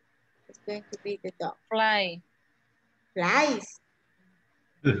is going to be the dog. Fly. Flies.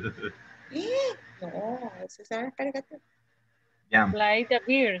 No, eso es una caricatura. Jump. Fly the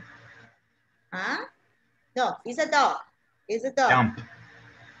bird. ¿Ah? No, it's a dog. It's a dog. Jump.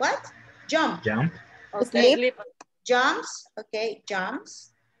 What? Jump. Jump. Okay. Sleep. Jumps. Okay,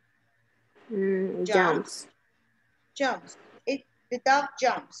 jumps. Jumps. Jumps. The dog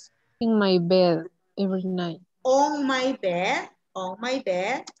jumps. In my bed every night. On my bed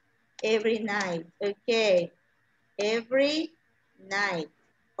every night. Okay. Every night.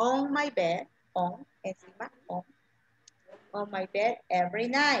 On my bed. On. Encima. On. On my bed every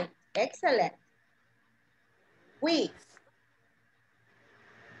night. Excellent. We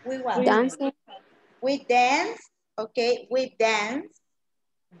what? Dancing. We dance. Okay. We dance.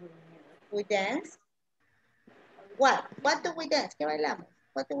 We dance. What? What do we dance? ¿Qué bailamos?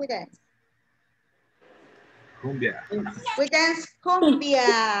 What do we dance? Cumbia. We dance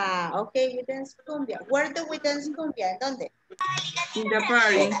cumbia. Okay, we dance cumbia. Where do we dance cumbia? ¿Dónde? In the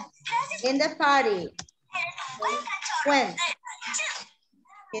party. In the party. When?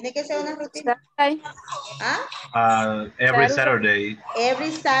 Tiene que ser una rutina. ¿Ah? Every Saturday.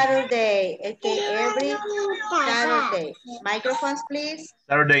 Every Saturday. Okay, every Saturday. Microphones, please.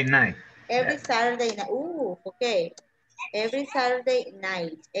 Saturday night. Every Saturday night. Ooh, okay. Every Saturday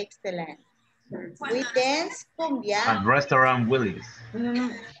night. Excellent. We dance cumbia. At restaurant Willy's.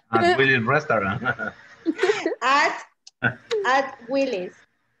 At Willy's restaurant. At Willy's.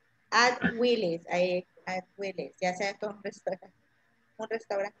 At Willy's. At Willy's. Ya sea que un restaurante. Un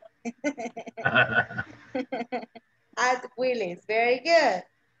restaurante. At Willy's. Very good.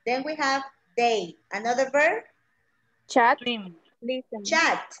 Then we have day. Another verb? Chat. Listen.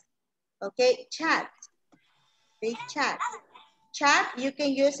 Chat. Okay, chat. They chat. Chat, you can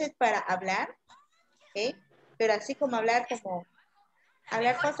use it para hablar. Okay. Pero así como hablar cosas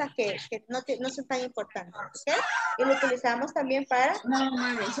que no son tan importantes. Okay. Y lo utilizamos también para... No,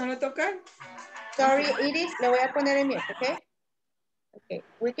 mami, solo tocar. Sorry, Iris, le voy a poner en mute, okay? Okay.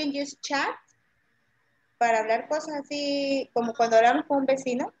 We can use chat para hablar cosas así como cuando hablamos con un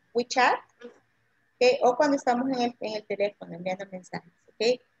vecino. We chat. Okay. O cuando estamos en el teléfono enviando mensajes.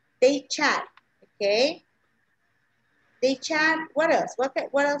 Okay. They chat. Okay. They chat. What else?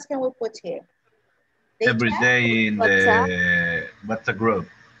 What else can we put here? They Every chat. day in the WhatsApp group.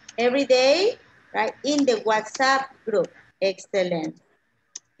 Every day right? In the WhatsApp group. Excellent.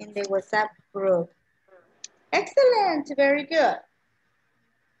 In the WhatsApp group. Excellent, very good.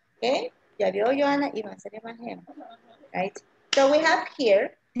 Okay, ya vio Joana y van a ser más ejemplos, right? So we have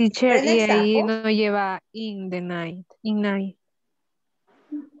here Teacher, an y ahí example. no lleva in the night, in night.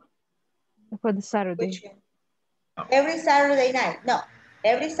 For the Saturday. Every Saturday night. No,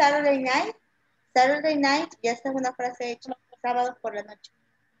 every Saturday night. Saturday night, ya esta es una frase hecha. Sábados por la noche.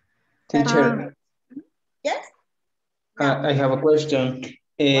 Teacher, Yes? I have a question.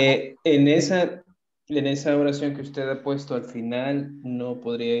 En esa oración que usted ha puesto al final, no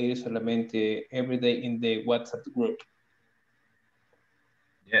podría ir solamente every day in the WhatsApp group.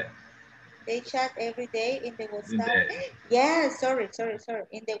 Yeah. They chat every day in the WhatsApp. Yes, sorry.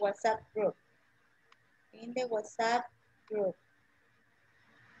 In the WhatsApp group. In the WhatsApp group.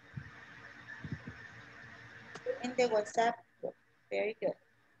 In the WhatsApp group. Very good.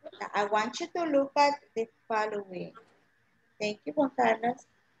 Now, I want you to look at the following. Thank you, Juan Carlos.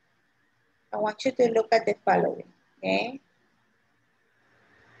 I want you to look at the following. Okay.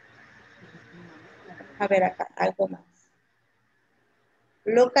 A ver acá, algo más.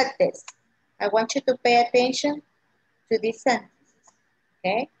 Look at this. I want you to pay attention to these sentences.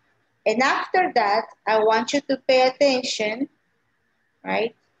 Okay. And after that, I want you to pay attention,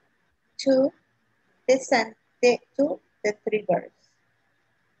 right, to the three verbs.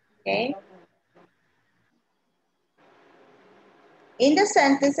 Okay. In the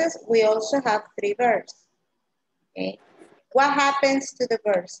sentences, we also have three verbs. Okay. What happens to the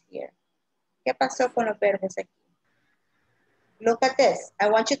verbs here? ¿Qué pasó con los verbos aquí? Look at this. I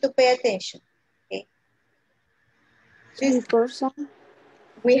want you to pay attention. Okay. Third person.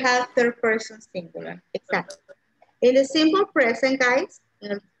 We have third person singular. Exactly. In the simple present, guys,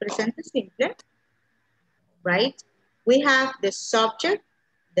 in el presente simple, right? We have the subject,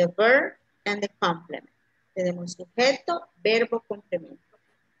 the verb, and the complement. Tenemos sujeto, verbo, complemento.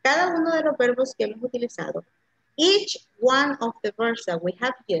 Cada uno de los verbos que hemos utilizado, each one of the verbs that we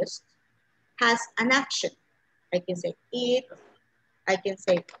have used has an action. I can say eat, I can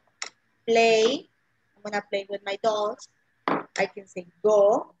say play, I'm gonna play with my dolls. I can say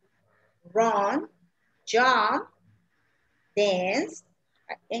go, run, jump, dance,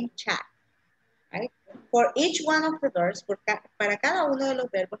 and chat. Right? For each one of the verbs, para cada uno de los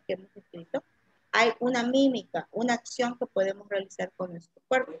verbos que hemos escrito, hay una mímica, una acción que podemos realizar con nuestro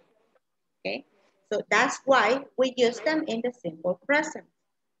cuerpo. Okay? So that's why we use them in the simple present.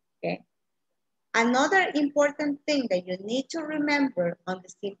 Okay? Another important thing that you need to remember on the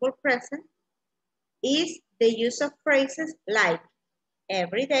simple present is the use of phrases like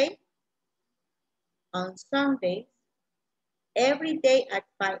every day, on Sundays, every day at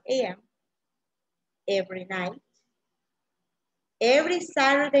 5 a.m., every night, every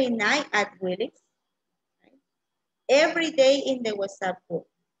Saturday night at Willis, right? Every day in the WhatsApp group.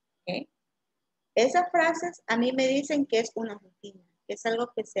 Okay? Esas frases a mí me dicen que es una rutina, que es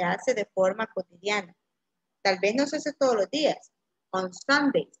algo que se hace de forma cotidiana. Tal vez no se hace todos los días, on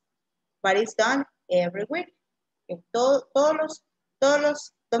Sundays, but it's done every week. Okay? Todos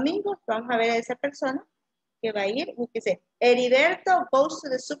los domingos vamos a ver a esa persona que va a ir, we can say, Heriberto goes to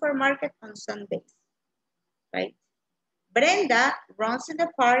the supermarket on Sundays, right? Brenda runs in the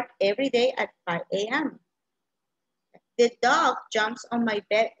park every day at 5 a.m. The dog jumps on my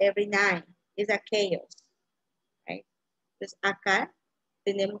bed every night. It's a chaos, right? Entonces acá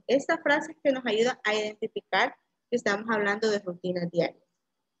tenemos esta frase que nos ayuda a identificar que estamos hablando de rutinas diarias,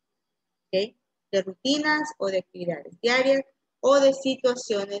 ¿ok? De rutinas o de actividades diarias o de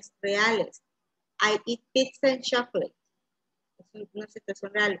situaciones reales. I eat pizza and chocolate. Es una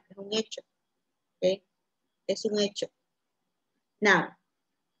situación real, es un hecho, ¿ok? Es un hecho. Now,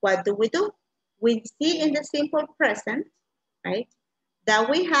 what do? We see in the simple present, right, that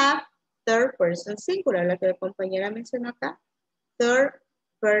we have third person singular, la que la compañera mencionó acá, third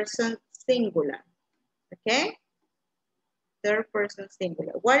person singular, okay? Third person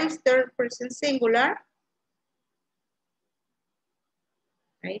singular. What is third person singular?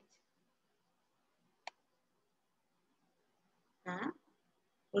 Right?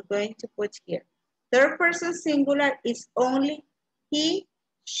 We're going to put here. Third person singular is only he,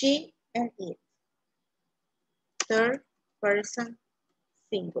 she, and it. Third person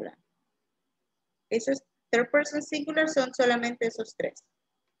singular. Esos third person singular son solamente esos tres.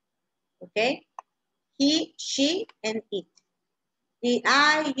 Okay? He, she, and it. Y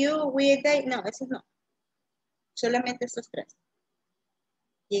I, you, we, they, no, esos no. Solamente esos tres.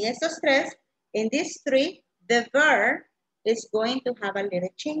 Y en estos tres, in these three, the verb is going to have a little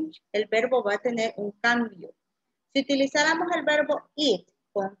change. El verbo va a tener un cambio. Si utilizáramos el verbo eat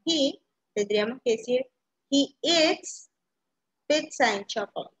con he, Tendríamos que decir, he eats pizza and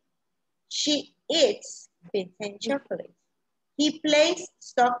chocolate. She eats pizza and chocolate. He plays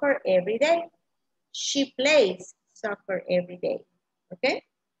soccer every day. She plays soccer every day. ¿Ok?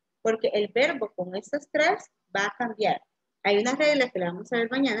 Porque el verbo con estas tres va a cambiar. Hay unas reglas que la vamos a ver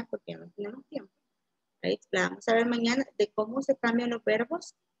mañana porque ya no tenemos tiempo. Right? La vamos a ver mañana de cómo se cambian los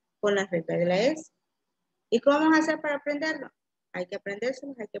verbos con las reglas de la ESSS. ¿Y cómo vamos a hacer para aprenderlo? Hay que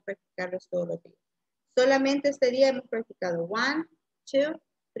aprendérselos, hay que practicarlos todos los días. Solamente este día hemos practicado 1, 2,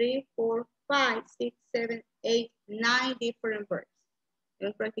 3, 4, 5, 6, 7, 8, 9 different verbs.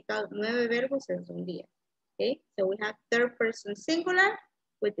 Hemos practicado 9 verbos en un día. Okay, so we have third person singular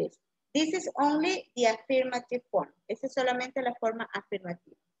with this. This is only the affirmative form. Esa es solamente la forma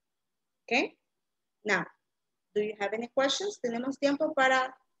afirmativa. Okay, now, do you have any questions? Tenemos tiempo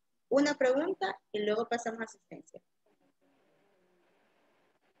para una pregunta y luego pasamos a asistencia.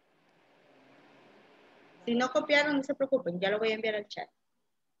 Si no copiaron, no se preocupen, ya lo voy a enviar al chat.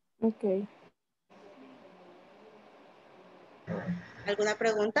 Ok. ¿Alguna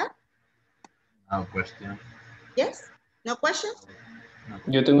pregunta? No question. Yes? No questions?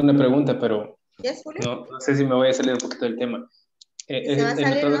 Yo tengo una pregunta, pero Yes, Julio? no sé si me voy a salir un poquito del tema. Si se va a He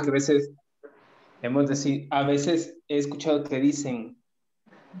salir, notado ¿no? que a veces he escuchado que dicen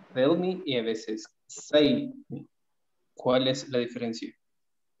tell me y a veces say me. ¿Cuál es la diferencia?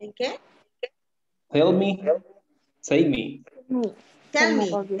 ¿En qué? Tell me, say me. Tell me.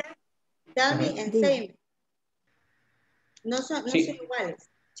 Tell me Ajá. and say me. No son Sí. iguales.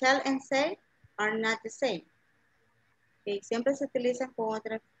 Tell and say are not the same. Okay, siempre se utilizan con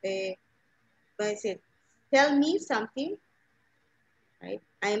otras, voy a decir, tell me something. Right?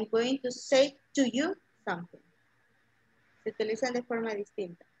 I am going to say to you something. Se utilizan de forma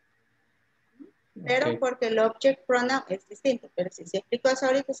distinta. Pero Okay. porque el object pronoun es distinto. Pero si se explico eso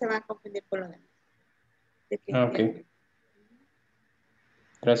ahorita se van a confundir por lo demás. Ok.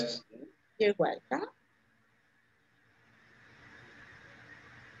 Gracias. You're welcome.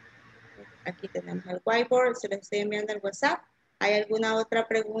 Aquí tenemos el whiteboard, se lo estoy enviando al WhatsApp. ¿Hay alguna otra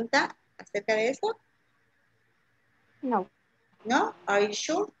pregunta acerca de esto? No. ¿No? Are you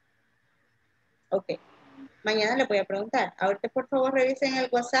sure? Ok. Mañana le voy a preguntar. Ahorita por favor revisen el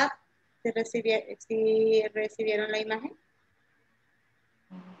WhatsApp si recibieron la imagen.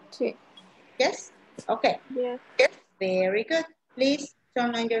 Sí. Yes? Okay. Yes. Very good. Please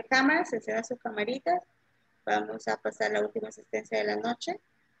turn on your cameras, enciendan sus camaritas. Vamos a pasar la última asistencia de la noche.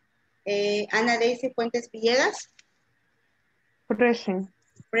 Ana Daisy Fuentes Villegas. Present.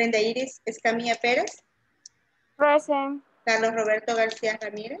 Brenda Iris Escamilla Pérez. Present. Carlos Roberto García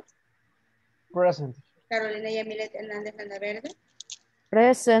Ramírez. Present. Carolina Yamilet Hernández Landaverde.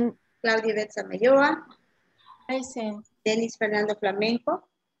 Present. Claudia Betsa Mayoa. Present. Denis Fernando Flamenco.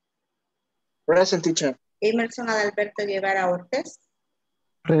 Present, teacher. Emerson Adalberto Guevara Ortiz.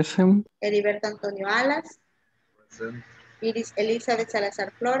 Present. Heriberto Antonio Alas. Present. Iris Elizabeth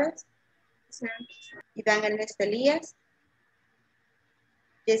Salazar Flores. Iván Ernesto Elías.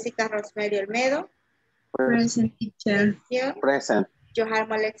 Jessica Rosemary Olmedo. Present, teacher. Present.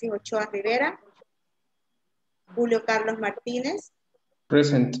 Joharmo Alexis Ochoa Rivera. Julio Carlos Martínez.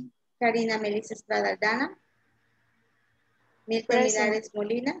 Present. Karina Melissa Estrada Aldana. Milton Present. Linares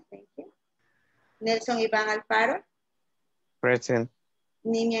Molina. Thank you. Nelson Iván Alfaro. Present.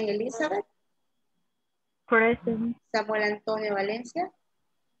 Nimian Elizabeth. Present. Samuel Antonio Valencia.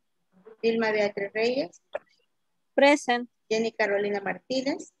 Vilma Beatriz Reyes. Present. Jenny Carolina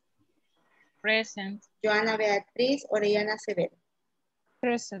Martínez. Present. Joana Beatriz Orellana Acevedo.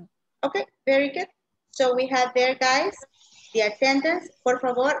 Present. Okay, very good. So we have there, guys, the attendance. Por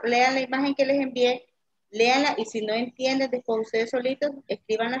favor, lean la imagen que les envié. Léanla y si no entienden después ustedes solitos,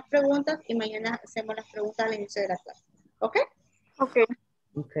 escriban las preguntas y mañana hacemos las preguntas al inicio de la clase. Okay? Okay.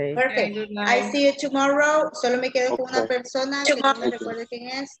 Okay. Perfect. I see you tomorrow. Solo me quedo con una persona que no me recuerdo quién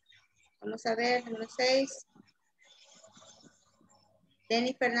es. Vamos a ver, número 6.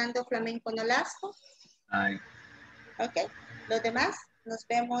 Denis Fernando Flamenco Nolasco. Aye. Ok. Los demás, nos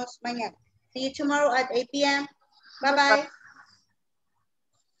vemos mañana. See you tomorrow at 8 p.m. Bye-bye.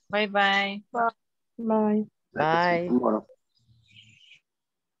 Bye-bye. Bye. Bye. Tomorrow.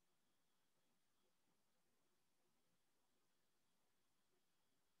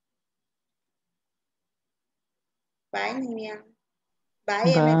 Bye, Nimian. Bye,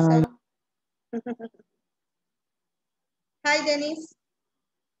 Bye. Emerson. Hi, Dennis.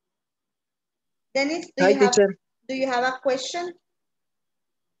 Dennis, Hi, teacher. do you have a question?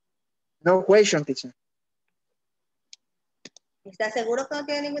 No question, teacher. ¿Está seguro que no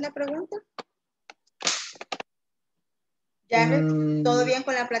tiene ninguna pregunta? ¿Ya todo bien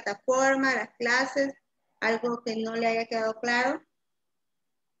con la plataforma, las clases? ¿Algo que no le haya quedado claro?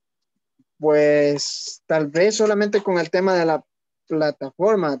 Pues tal vez solamente con el tema de la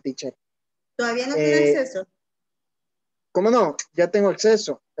plataforma, teacher. ¿Todavía no tiene acceso? ¿Cómo no? Ya tengo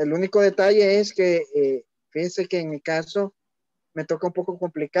acceso. El único detalle es que, fíjense que en mi caso me toca un poco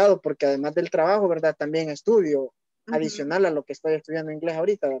complicado porque además del trabajo, ¿verdad? También estudio adicional a lo que estoy estudiando inglés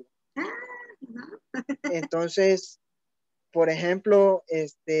ahorita, ¿verdad? Entonces, por ejemplo,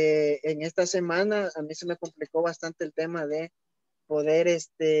 en esta semana a mí se me complicó bastante el tema de poder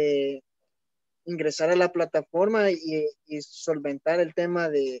ingresar a la plataforma y solventar el tema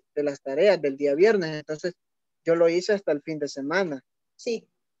de las tareas del día viernes. Entonces, yo lo hice hasta el fin de semana. Sí.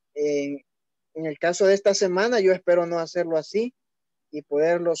 En el caso de esta semana, yo espero no hacerlo así y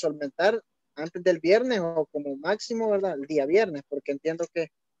poderlo solventar antes del viernes o como máximo, ¿verdad? El día viernes, porque entiendo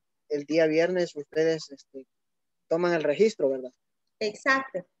que el día viernes ustedes toman el registro, ¿verdad?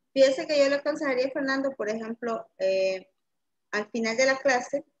 Exacto. Fíjese que yo le aconsejaría, Fernando, por ejemplo, al final de la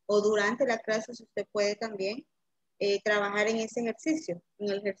clase o durante la clase, si usted puede también trabajar en ese ejercicio, en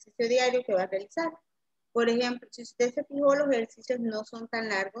el ejercicio diario que va a realizar. Por ejemplo, si usted se fijó, los ejercicios no son tan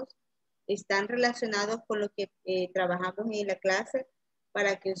largos, están relacionados con lo que trabajamos en la clase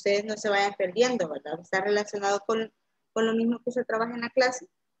para que ustedes no se vayan perdiendo, ¿verdad? Está relacionado con lo mismo que se trabaja en la clase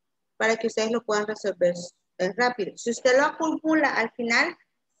para que ustedes lo puedan resolver rápido. Si usted lo acumula al final,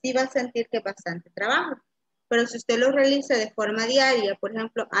 sí va a sentir que es bastante trabajo. Pero si usted lo realiza de forma diaria, por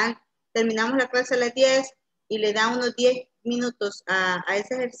ejemplo, terminamos la clase a las 10 y le da unos 10 minutos a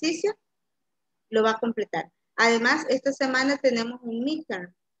ese ejercicio, lo va a completar. Además, esta semana tenemos un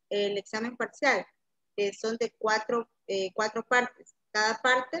midterm, el examen parcial, que son de cuatro partes. Cada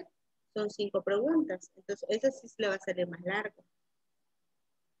parte son 5 preguntas. Entonces, eso sí le va a salir más largo.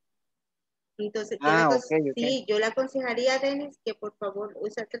 Entonces, sí, yo le aconsejaría a Denis que por favor, o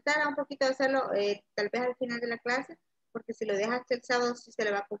sea, tratara un poquito de hacerlo tal vez al final de la clase, porque si lo deja hasta el sábado sí se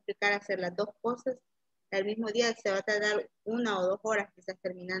le va a complicar hacer las dos cosas al mismo día, se va a tardar 1 o 2 horas quizás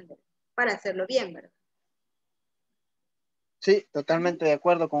terminando para hacerlo bien, ¿verdad? Sí, totalmente de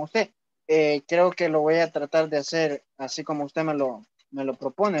acuerdo con usted. Creo que lo voy a tratar de hacer así como usted me lo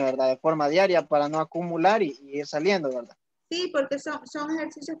propone, ¿verdad? De forma diaria para no acumular y ir saliendo, ¿verdad? Sí, porque son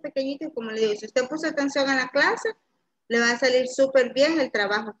ejercicios pequeñitos, como le digo, si usted puso atención a la clase, le va a salir súper bien el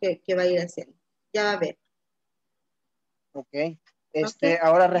trabajo que va a ir haciendo. Ya va a ver. Ok.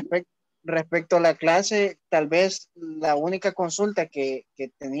 Ahora respecto a la clase, tal vez la única consulta que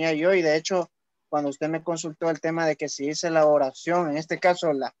tenía yo, y de hecho, cuando usted me consultó el tema de que si hice la oración, en este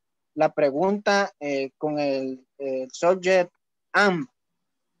caso la pregunta con el subject am,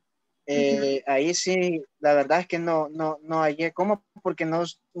 ahí sí, la verdad es que no hallé cómo, porque no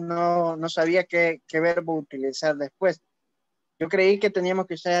sabía qué verbo utilizar después. Yo creí que teníamos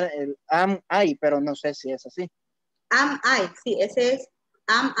que usar el am, I, pero no sé si es así. Am I, sí, ese es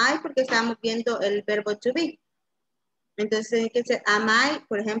am I porque estamos viendo el verbo to be. Entonces tiene que ser am I,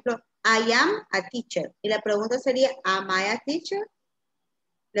 por ejemplo, I am a teacher. Y la pregunta sería, am I a teacher?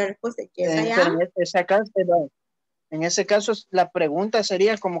 La respuesta es yes, I am. En ese caso, la pregunta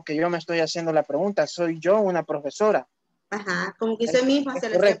sería como que yo me estoy haciendo la pregunta. ¿Soy yo una profesora? Ajá, como que usted mismo se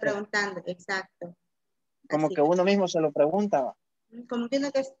lo está preguntando, exacto. Como así. Que uno mismo se lo pregunta. Como que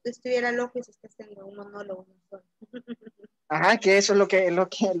uno que estuviera loco y se está haciendo un monólogo. Ajá, que eso es lo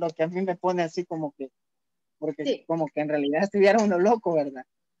que a mí me pone así como que, porque sí, como que en realidad estuviera uno loco, ¿verdad?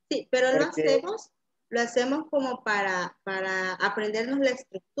 Sí, pero lo hacemos como para aprendernos la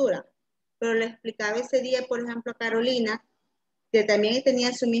estructura. Pero le explicaba ese día, por ejemplo, a Carolina, que también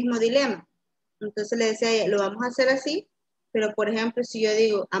tenía su mismo dilema. Entonces le decía a ella, lo vamos a hacer así, pero por ejemplo, si yo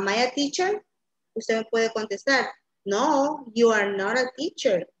digo, am I a teacher? Usted me puede contestar, no, you are not a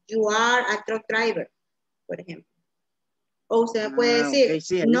teacher, you are a truck driver, por ejemplo. O usted me puede decir, okay,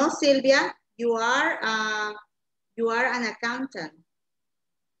 sí, no, Silvia, you are an accountant.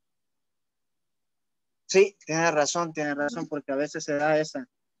 Sí, tiene razón, porque a veces se da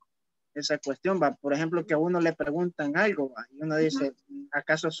esa cuestión, va. Por ejemplo, que a uno le preguntan algo, va, y uno dice,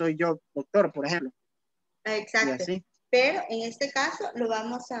 ¿acaso soy yo doctor, por ejemplo? Exacto. Pero en este caso lo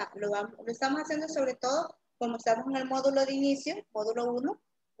estamos haciendo sobre todo, como estamos en el módulo de inicio, módulo 1, lo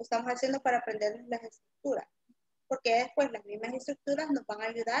estamos haciendo para aprendernos las estructuras. Porque después las mismas estructuras nos van a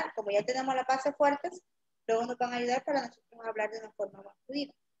ayudar, como ya tenemos las bases fuertes, luego nos van a ayudar para nosotros hablar de una forma más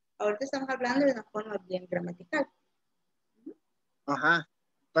fluida. Ahorita estamos hablando de una forma bien gramatical. Ajá.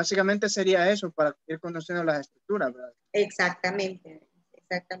 Básicamente sería eso, para ir conociendo las estructuras, ¿verdad? Exactamente.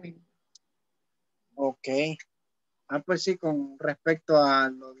 Ok. Pues sí, con respecto a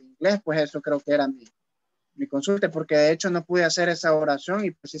lo de inglés, pues eso creo que era mi consulta, porque de hecho no pude hacer esa oración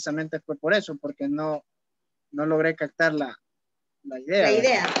y precisamente fue por eso, porque no logré captar la idea. La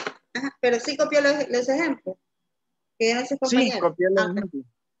idea. Ajá, pero sí copió los ejemplos que dieron sus compañeros. Sí, copié los Ok. ejemplos.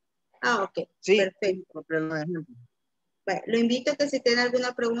 Ok, Sí, perfecto. sí, copié los ejemplos. Bueno, lo invito a que si tiene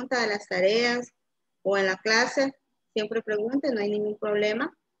alguna pregunta de las tareas o en la clase, siempre pregunte, no hay ningún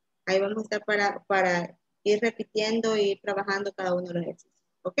problema. Ahí vamos a estar para ir repitiendo y trabajando cada uno de los ejercicios.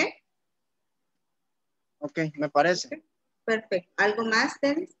 ¿Ok? Ok, me parece. Okay. Perfecto. ¿Algo más,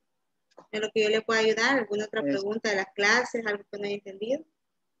 Dennis? ¿En lo que yo le pueda ayudar? ¿Alguna otra pregunta de las clases? ¿Algo que no haya entendido?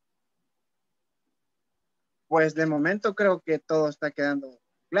 Pues de momento creo que todo está quedando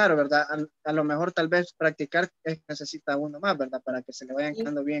claro, ¿verdad? A lo mejor tal vez practicar necesita uno más, ¿verdad? Para que se le vayan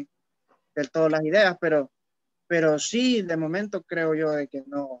quedando bien de todas las ideas, pero sí, de momento creo yo de que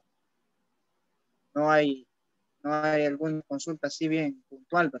no hay alguna consulta así bien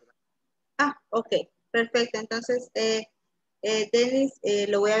puntual, ¿verdad? Ok, perfecto. Entonces, Dennis,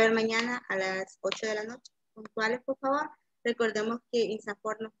 lo voy a ver mañana a las 8 de la noche. Puntuales, por favor. Recordemos que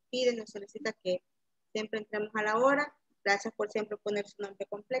INSAFORP nos pide, nos solicita que siempre entremos a la hora. Gracias por siempre poner su nombre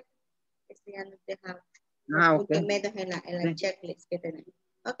completo. Esto ya nos deja puntos medios en la checklist que tenemos.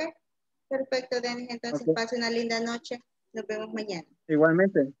 Ok, perfecto, Dennis. Entonces, pase una linda noche. Nos vemos mañana.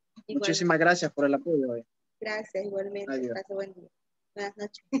 Igualmente. Muchísimas gracias por el apoyo hoy. Gracias, igualmente. Adiós. Pase buen día. Buenas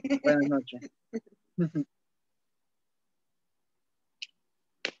noches. Buenas noches.